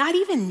 not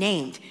even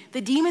named?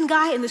 The demon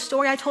guy in the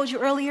story I told you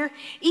earlier,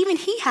 even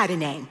he had a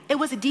name. It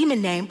was a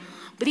demon name,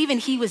 but even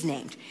he was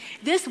named.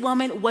 This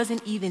woman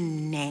wasn't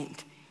even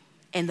named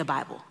in the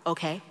Bible,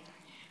 okay?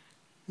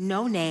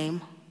 No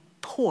name,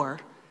 poor,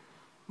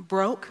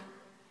 broke,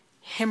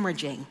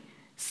 hemorrhaging,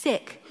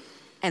 sick,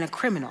 and a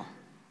criminal,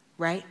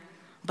 right?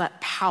 But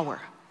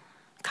power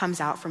comes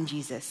out from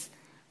Jesus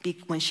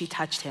when she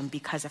touched him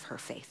because of her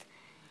faith.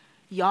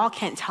 Y'all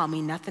can't tell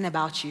me nothing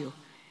about you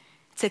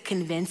to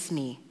convince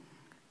me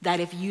that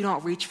if you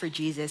don't reach for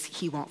Jesus,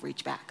 he won't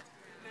reach back.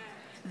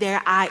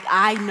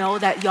 I know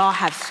that y'all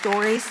have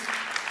stories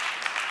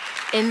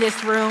in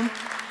this room.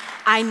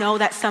 I know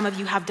that some of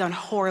you have done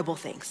horrible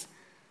things.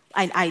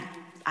 I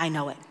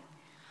know it.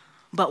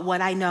 But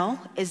what I know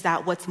is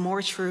that what's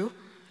more true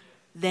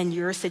than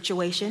your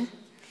situation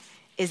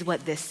is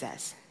what this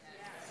says.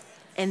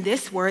 And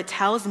this word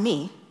tells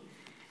me,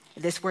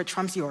 this word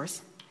trumps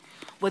yours.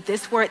 What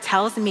this word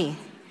tells me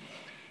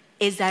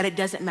is that it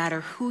doesn't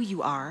matter who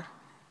you are,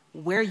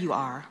 where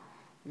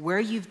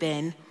you've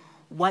been,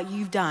 what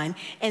you've done.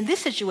 In this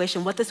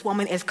situation, what this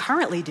woman is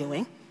currently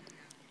doing,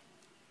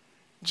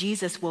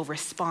 Jesus will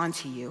respond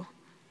to you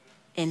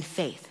in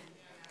faith.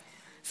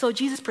 So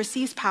Jesus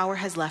perceives power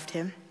has left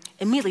him,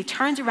 immediately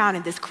turns around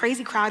in this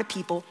crazy crowd of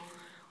people,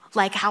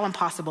 like how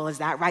impossible is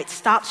that, right?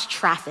 Stops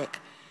traffic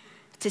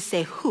to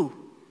say who?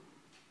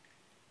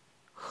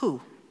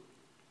 Who?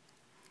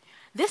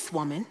 This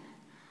woman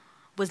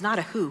was not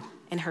a who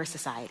in her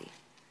society.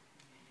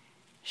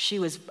 She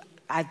was,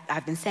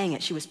 I've been saying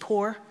it, she was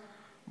poor,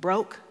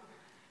 broke,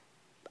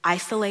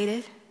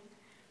 isolated,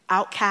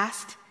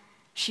 outcast.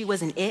 She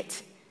wasn't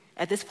it.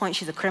 At this point,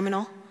 she's a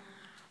criminal,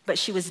 but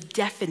she was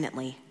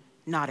definitely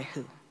not a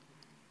who.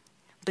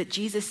 But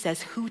Jesus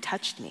says, who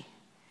touched me?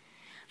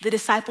 The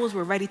disciples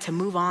were ready to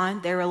move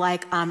on. They were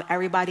like,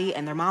 everybody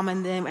and their mom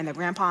and them and their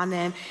grandpa and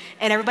them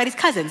and everybody's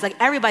cousins. Like,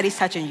 everybody's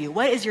touching you.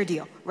 What is your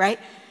deal, right?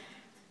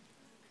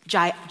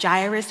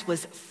 Jairus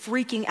was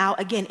freaking out.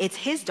 Again, it's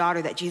his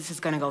daughter that Jesus is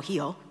going to go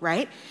heal,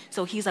 right?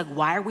 So he's like,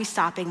 why are we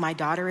stopping? My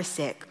daughter is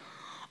sick.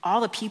 All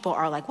the people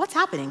are like, what's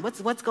happening?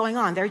 What's going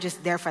on? They're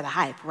just there for the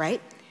hype,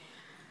 right?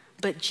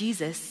 But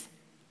Jesus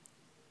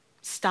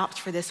stopped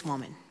for this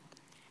woman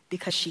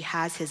because she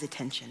has his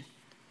attention.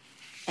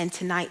 And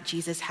tonight,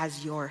 Jesus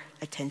has your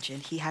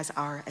attention. He has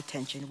our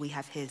attention. We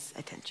have his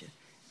attention.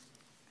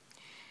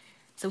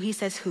 So he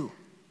says, who?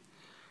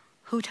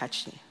 Who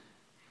touched me?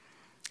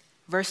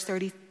 Verse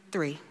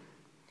 33,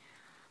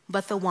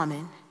 but the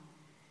woman,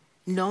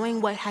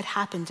 knowing what had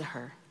happened to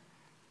her,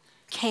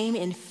 came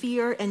in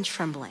fear and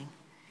trembling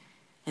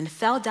and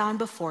fell down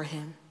before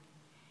him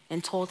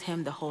and told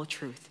him the whole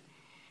truth.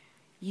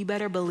 You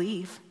better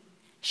believe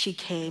she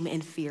came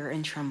in fear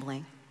and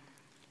trembling.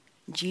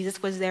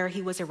 Jesus was there.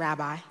 He was a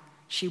rabbi.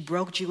 She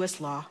broke Jewish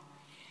law.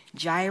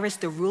 Jairus,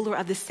 the ruler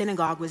of the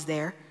synagogue, was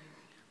there.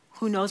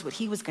 Who knows what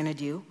he was going to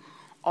do?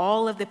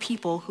 All of the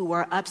people who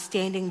were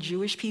upstanding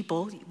Jewish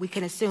people, we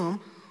can assume,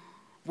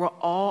 were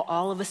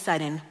all of a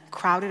sudden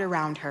crowded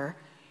around her.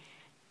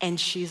 And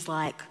she's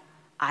like,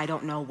 I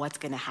don't know what's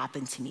going to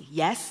happen to me.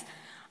 Yes,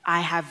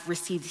 I have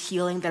received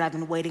healing that I've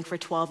been waiting for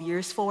 12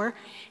 years for,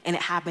 and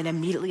it happened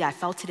immediately. I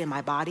felt it in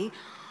my body.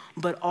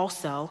 But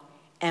also,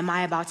 am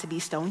I about to be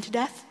stoned to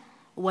death?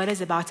 What is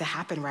about to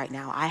happen right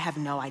now? I have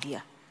no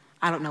idea.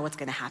 I don't know what's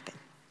going to happen.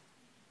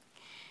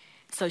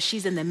 So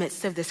she's in the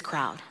midst of this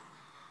crowd,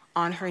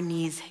 on her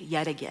knees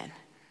yet again,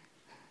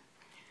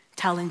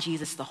 telling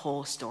Jesus the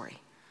whole story,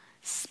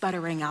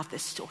 sputtering out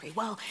this story.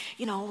 Well,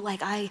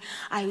 like I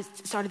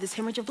started this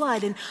hemorrhage of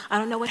blood and I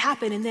don't know what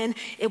happened. And then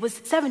it was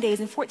 7 days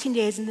and 14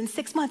 days and then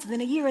 6 months and then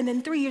a year and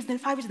then 3 years and then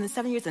 5 years and then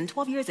 7 years and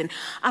 12 years. And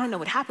I don't know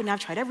what happened. I've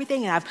tried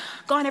everything and I've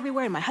gone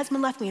everywhere and my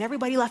husband left me and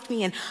everybody left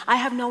me and I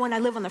have no one. I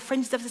live on the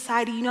fringes of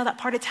society. You know that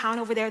part of town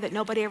over there that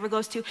nobody ever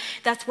goes to?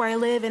 That's where I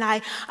live and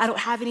I don't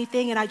have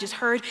anything. And I just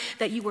heard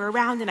that you were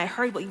around and I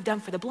heard what you've done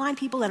for the blind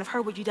people and I've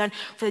heard what you've done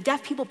for the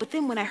deaf people. But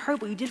then when I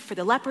heard what you did for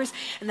the lepers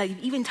and that you've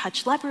even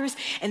touched lepers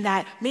and that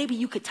maybe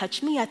you could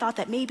touch me, I thought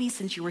that maybe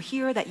since you were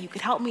here that you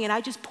could help me. And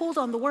I just pulled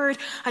on the word.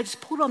 I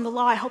just pulled on the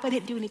law. I hope I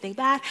didn't do anything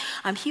bad.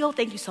 I'm healed.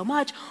 Thank you so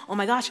much. Oh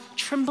my gosh,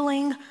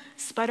 trembling,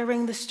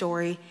 sputtering the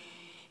story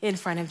in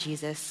front of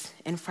Jesus,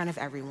 in front of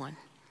everyone.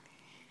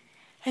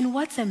 And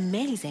what's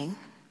amazing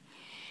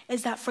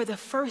is that for the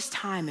first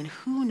time in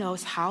who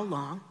knows how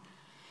long,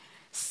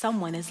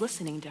 someone is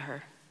listening to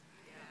her.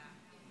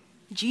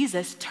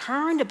 Jesus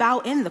turned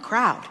about in the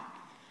crowd,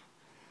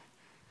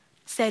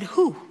 said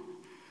who,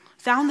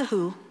 found the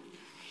who,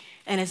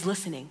 and is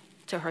listening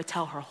to her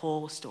tell her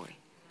whole story.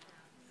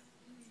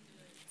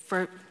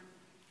 For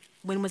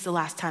when was the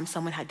last time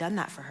someone had done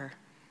that for her?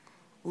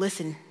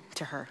 Listened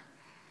to her,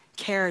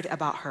 cared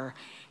about her,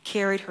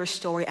 carried her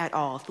story at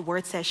all. The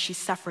word says she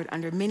suffered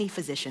under many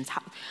physicians.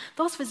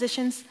 Those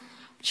physicians,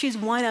 she's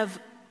one of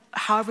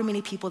however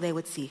many people they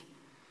would see.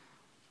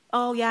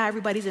 Oh yeah,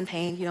 everybody's in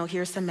pain.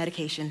 Here's some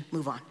medication,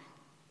 move on.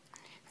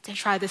 They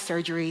try the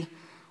surgery,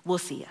 we'll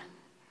see ya.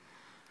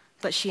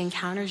 But she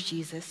encounters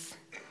Jesus.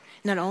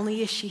 Not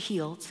only is she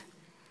healed,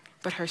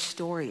 but her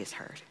story is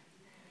heard.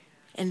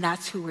 And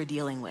that's who we're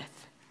dealing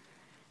with.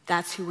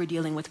 That's who we're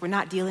dealing with. We're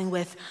not dealing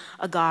with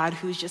a God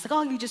who's just like,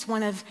 oh, you're just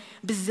one of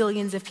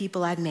bazillions of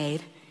people I've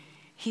made.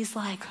 He's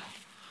like,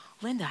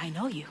 Linda, I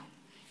know you.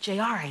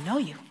 JR, I know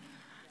you.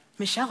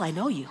 Michelle, I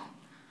know you.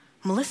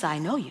 Melissa, I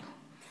know you.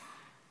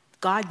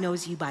 God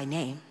knows you by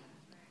name,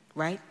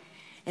 right?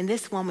 And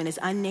this woman is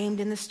unnamed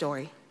in the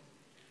story.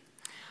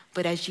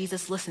 But as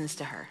Jesus listens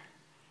to her,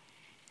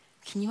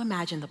 can you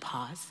imagine the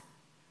pause?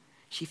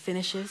 She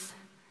finishes.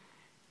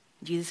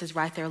 Jesus is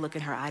right there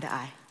looking her eye to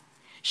eye.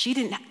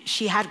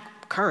 She had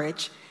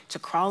courage to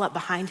crawl up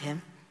behind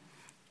him,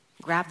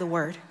 grab the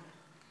word,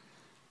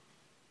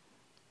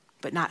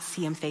 but not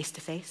see him face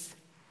to face.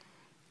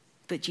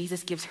 But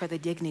Jesus gives her the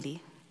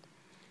dignity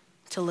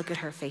to look at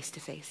her face to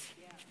face.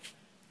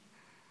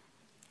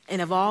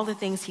 And of all the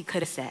things he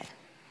could have said,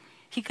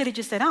 he could have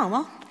just said, oh,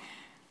 well,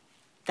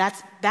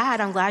 that's bad.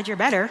 I'm glad you're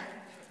better.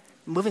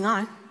 Moving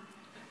on.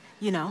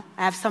 I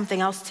have something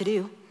else to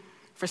do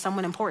for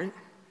someone important.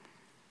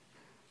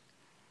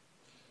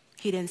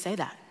 He didn't say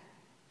that.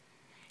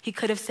 He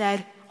could have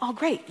said, oh,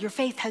 great, your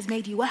faith has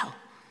made you well.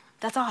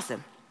 That's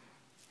awesome.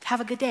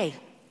 Have a good day.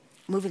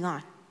 Moving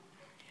on.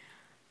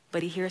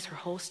 But he hears her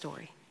whole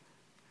story.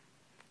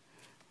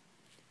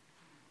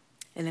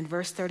 And in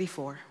verse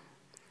 34,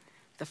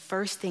 the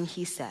first thing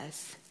he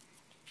says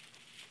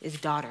is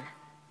daughter.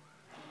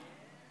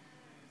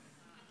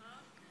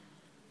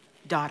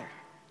 Daughter.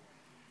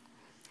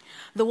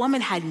 The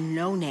woman had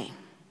no name,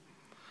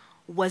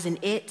 was an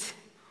it,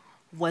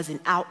 was an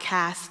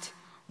outcast,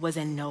 was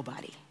a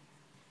nobody.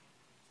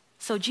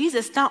 So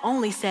Jesus not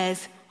only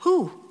says,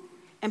 who?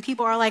 And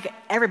people are like,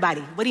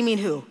 everybody. What do you mean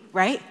who,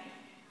 right?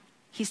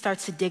 He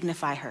starts to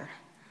dignify her,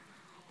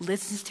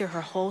 listens to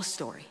her whole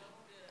story.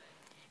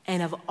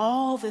 And of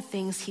all the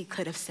things he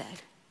could have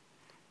said,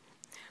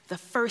 the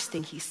first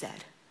thing he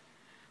said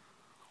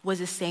was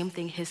the same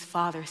thing his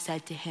father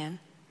said to him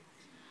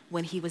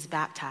when he was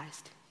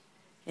baptized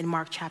in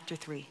Mark chapter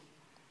 3.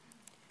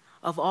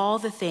 Of all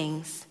the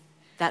things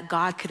that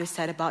God could have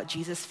said about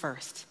Jesus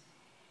first,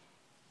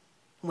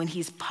 when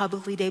he's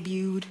publicly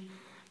debuted,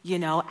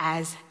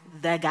 as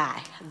the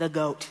guy, the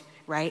GOAT,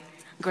 right?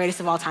 Greatest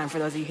of all time for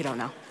those of you who don't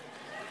know.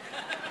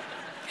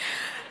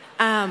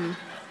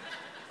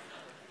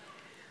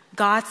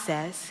 God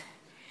says,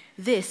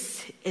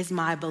 this is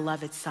my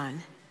beloved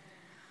son,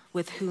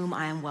 with whom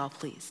I am well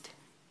pleased.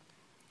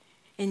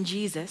 And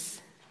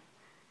Jesus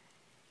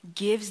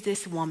gives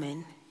this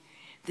woman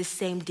the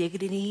same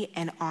dignity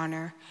and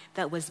honor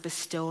that was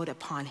bestowed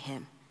upon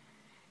him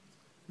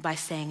by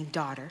saying,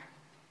 daughter,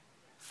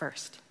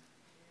 first.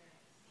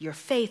 Your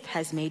faith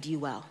has made you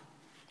well.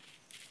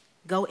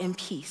 Go in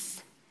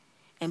peace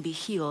and be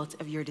healed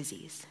of your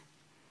disease.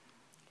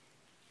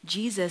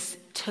 Jesus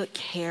took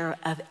care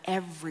of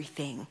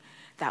everything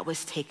that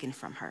was taken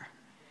from her,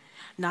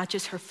 not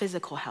just her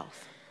physical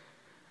health,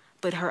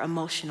 but her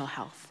emotional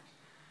health,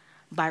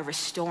 by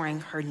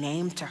restoring her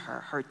name to her,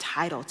 her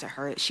title to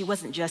her. She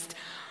wasn't just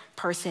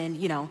person,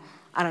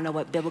 I don't know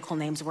what biblical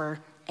names were,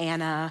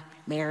 Anna,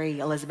 Mary,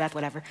 Elizabeth,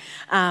 whatever.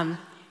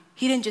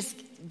 He didn't just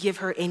give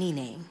her any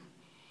name.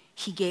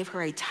 He gave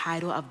her a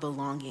title of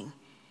belonging.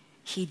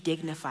 He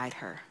dignified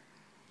her.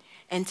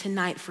 And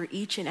tonight, for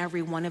each and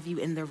every one of you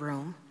in the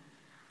room,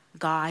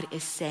 God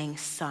is saying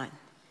son.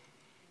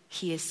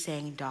 He is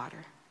saying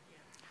daughter.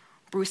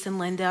 Bruce and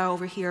Linda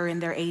over here in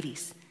their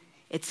 80s,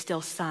 it's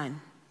still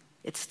son.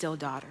 It's still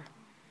daughter.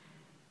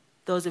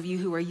 Those of you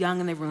who are young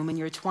in the room in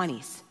your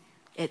 20s,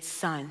 it's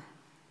son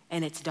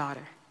and it's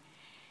daughter.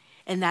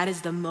 And that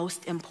is the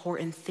most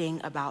important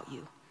thing about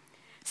you.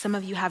 Some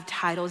of you have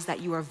titles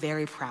that you are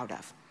very proud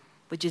of,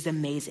 which is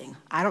amazing.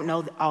 I don't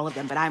know all of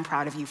them, but I'm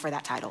proud of you for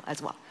that title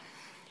as well.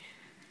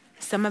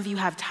 Some of you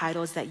have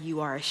titles that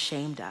you are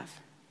ashamed of.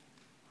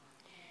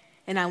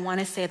 And I want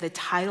to say the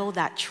title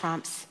that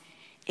trumps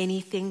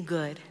anything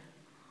good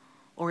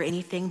or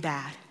anything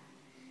bad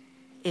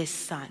is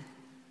son.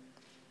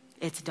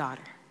 It's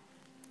daughter.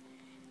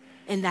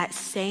 And that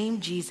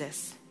same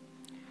Jesus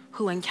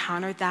who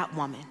encountered that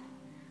woman,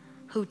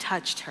 who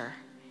touched her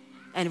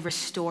and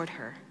restored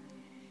her,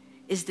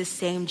 is the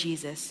same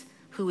Jesus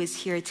who is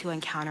here to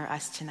encounter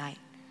us tonight.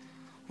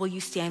 Will you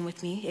stand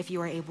with me if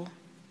you are able?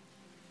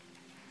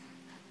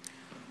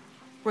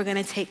 We're going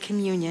to take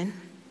communion.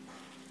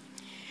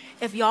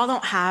 If y'all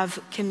don't have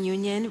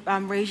communion,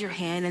 raise your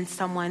hand and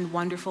someone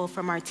wonderful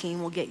from our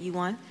team will get you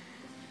one.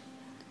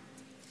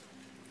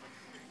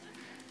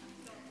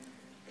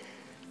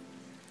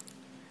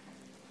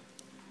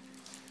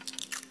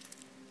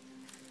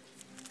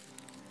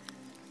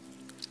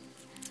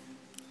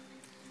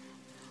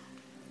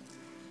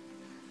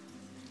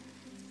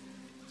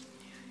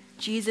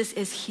 Jesus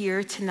is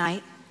here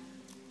tonight.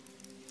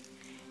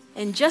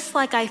 And just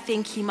like I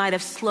think he might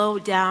have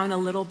slowed down a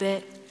little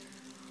bit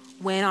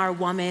when our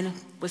woman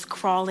was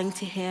crawling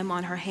to him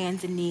on her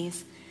hands and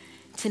knees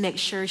to make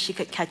sure she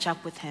could catch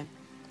up with him,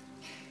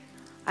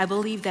 I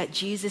believe that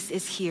Jesus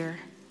is here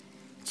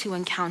to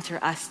encounter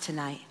us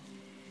tonight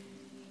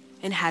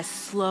and has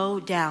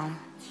slowed down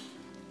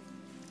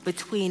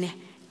between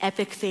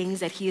epic things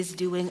that he is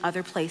doing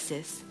other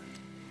places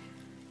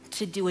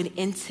to do an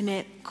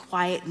intimate,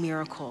 quiet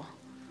miracle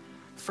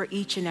for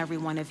each and every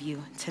one of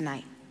you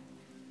tonight.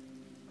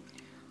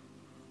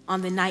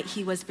 On the night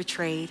he was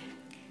betrayed,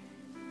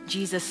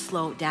 Jesus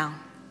slowed down.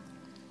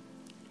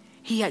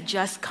 He had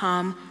just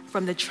come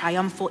from the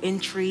triumphal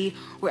entry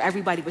where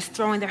everybody was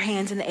throwing their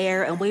hands in the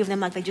air and waving them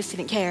like they just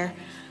didn't care.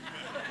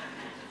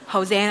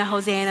 Hosanna,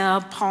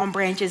 Hosanna, palm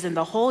branches, and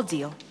the whole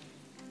deal.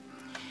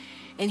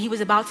 And he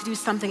was about to do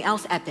something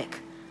else epic,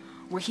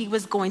 where he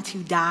was going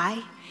to die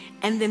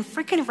and then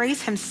freaking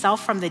raise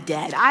himself from the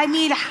dead. I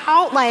mean,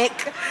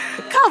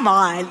 come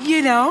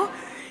on,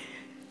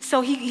 So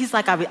he's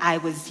like, I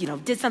was,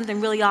 did something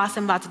really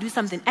awesome, about to do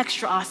something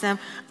extra awesome.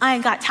 I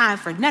ain't got time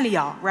for none of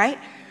y'all, right?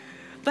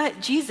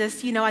 But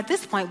Jesus, at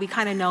this point, we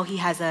kind of know he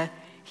has a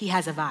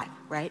vibe,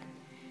 right?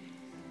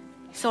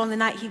 So on the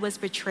night he was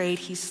betrayed,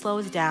 he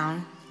slows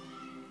down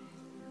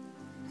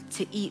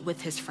to eat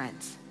with his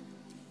friends.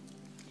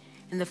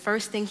 And the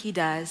first thing he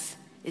does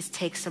is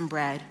take some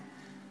bread.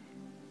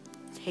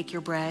 Take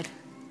your bread.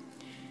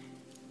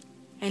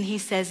 And he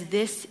says,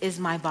 "This is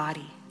my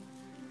body,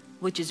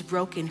 which is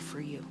broken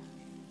for you.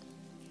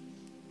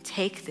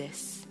 Take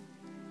this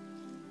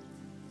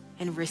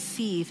and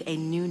receive a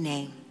new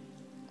name.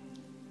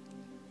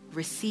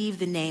 Receive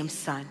the name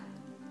son.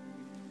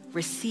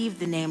 Receive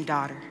the name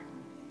daughter.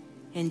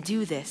 And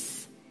do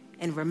this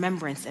in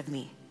remembrance of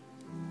me."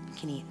 You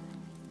can eat.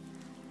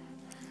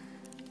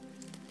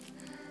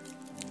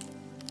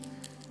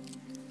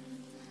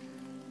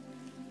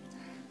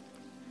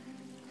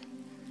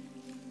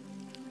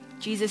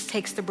 Jesus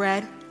takes the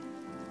bread,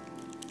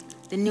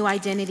 the new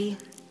identity,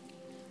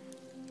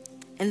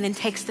 and then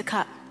takes the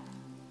cup,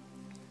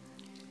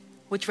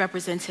 which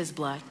represents his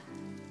blood.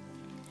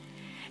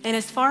 And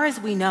as far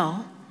as we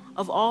know,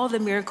 of all the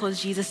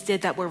miracles Jesus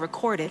did that were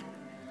recorded,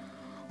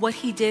 what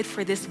he did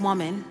for this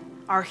woman,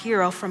 our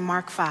hero from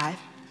Mark 5,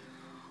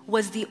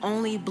 was the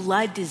only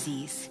blood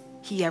disease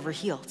he ever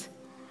healed.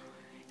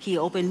 He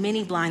opened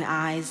many blind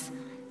eyes,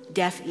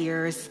 deaf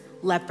ears,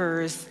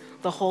 lepers,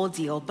 the whole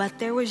deal. But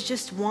there was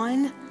just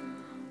one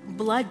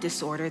blood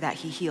disorder that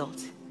he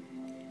healed.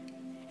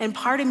 And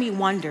part of me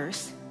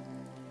wonders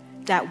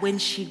that when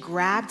she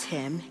grabbed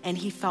him and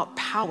he felt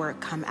power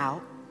come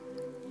out,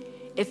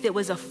 if it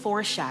was a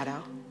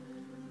foreshadow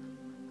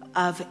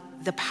of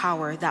the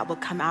power that would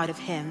come out of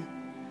him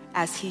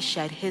as he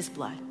shed his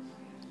blood.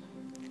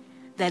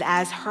 That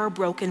as her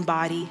broken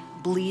body,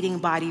 bleeding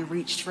body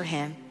reached for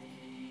him,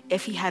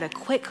 if he had a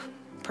quick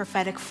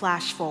prophetic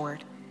flash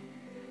forward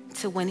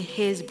to when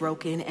his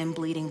broken and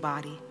bleeding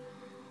body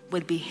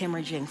would be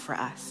hemorrhaging for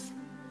us.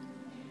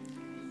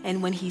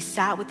 And when he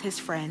sat with his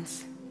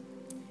friends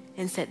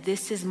and said,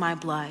 "This is my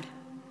blood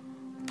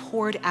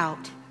poured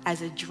out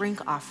as a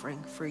drink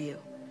offering for you.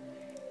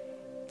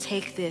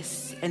 Take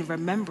this in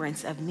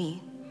remembrance of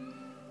me."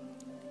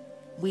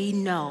 We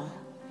know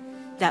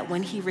that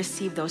when he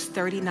received those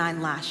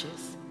 39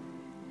 lashes,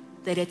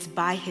 that it's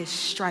by his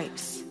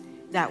stripes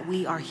that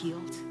we are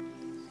healed.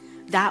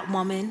 That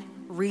woman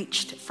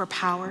reached for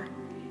power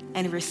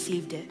and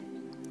received it.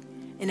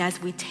 And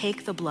as we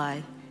take the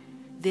blood,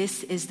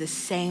 this is the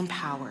same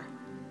power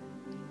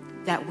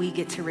that we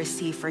get to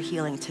receive for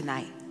healing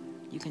tonight.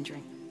 You can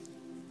drink.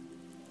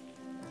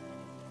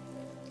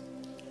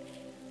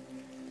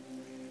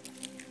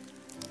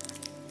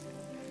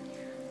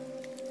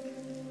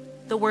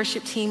 The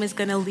worship team is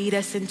going to lead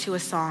us into a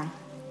song.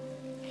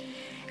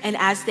 And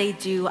as they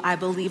do, I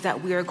believe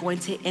that we are going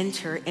to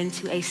enter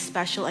into a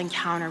special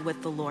encounter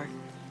with the Lord.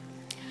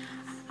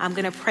 I'm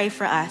going to pray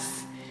for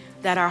us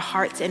that our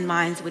hearts and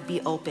minds would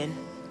be open,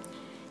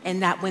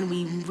 and that when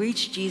we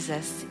reach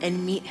Jesus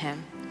and meet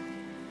him,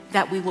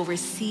 that we will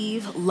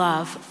receive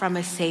love from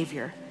a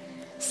Savior.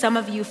 Some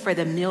of you for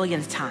the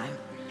millionth time,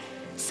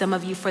 some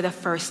of you for the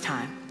first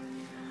time,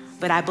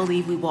 but I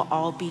believe we will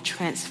all be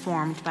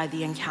transformed by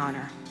the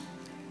encounter.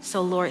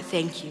 So Lord,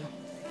 thank you.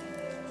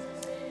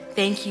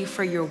 Thank you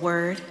for your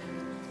word.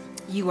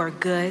 You are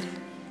good,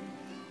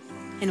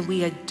 and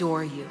we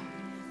adore you.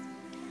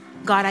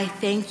 God, I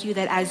thank you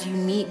that as you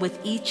meet with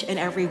each and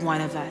every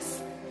one of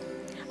us,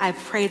 I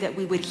pray that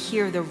we would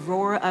hear the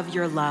roar of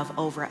your love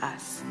over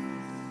us.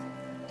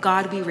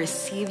 God, we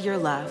receive your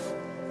love.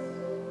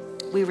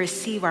 We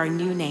receive our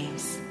new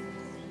names.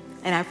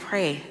 And I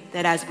pray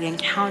that as we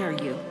encounter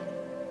you,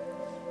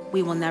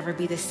 we will never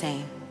be the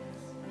same.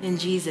 In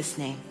Jesus'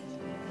 name,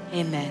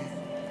 amen.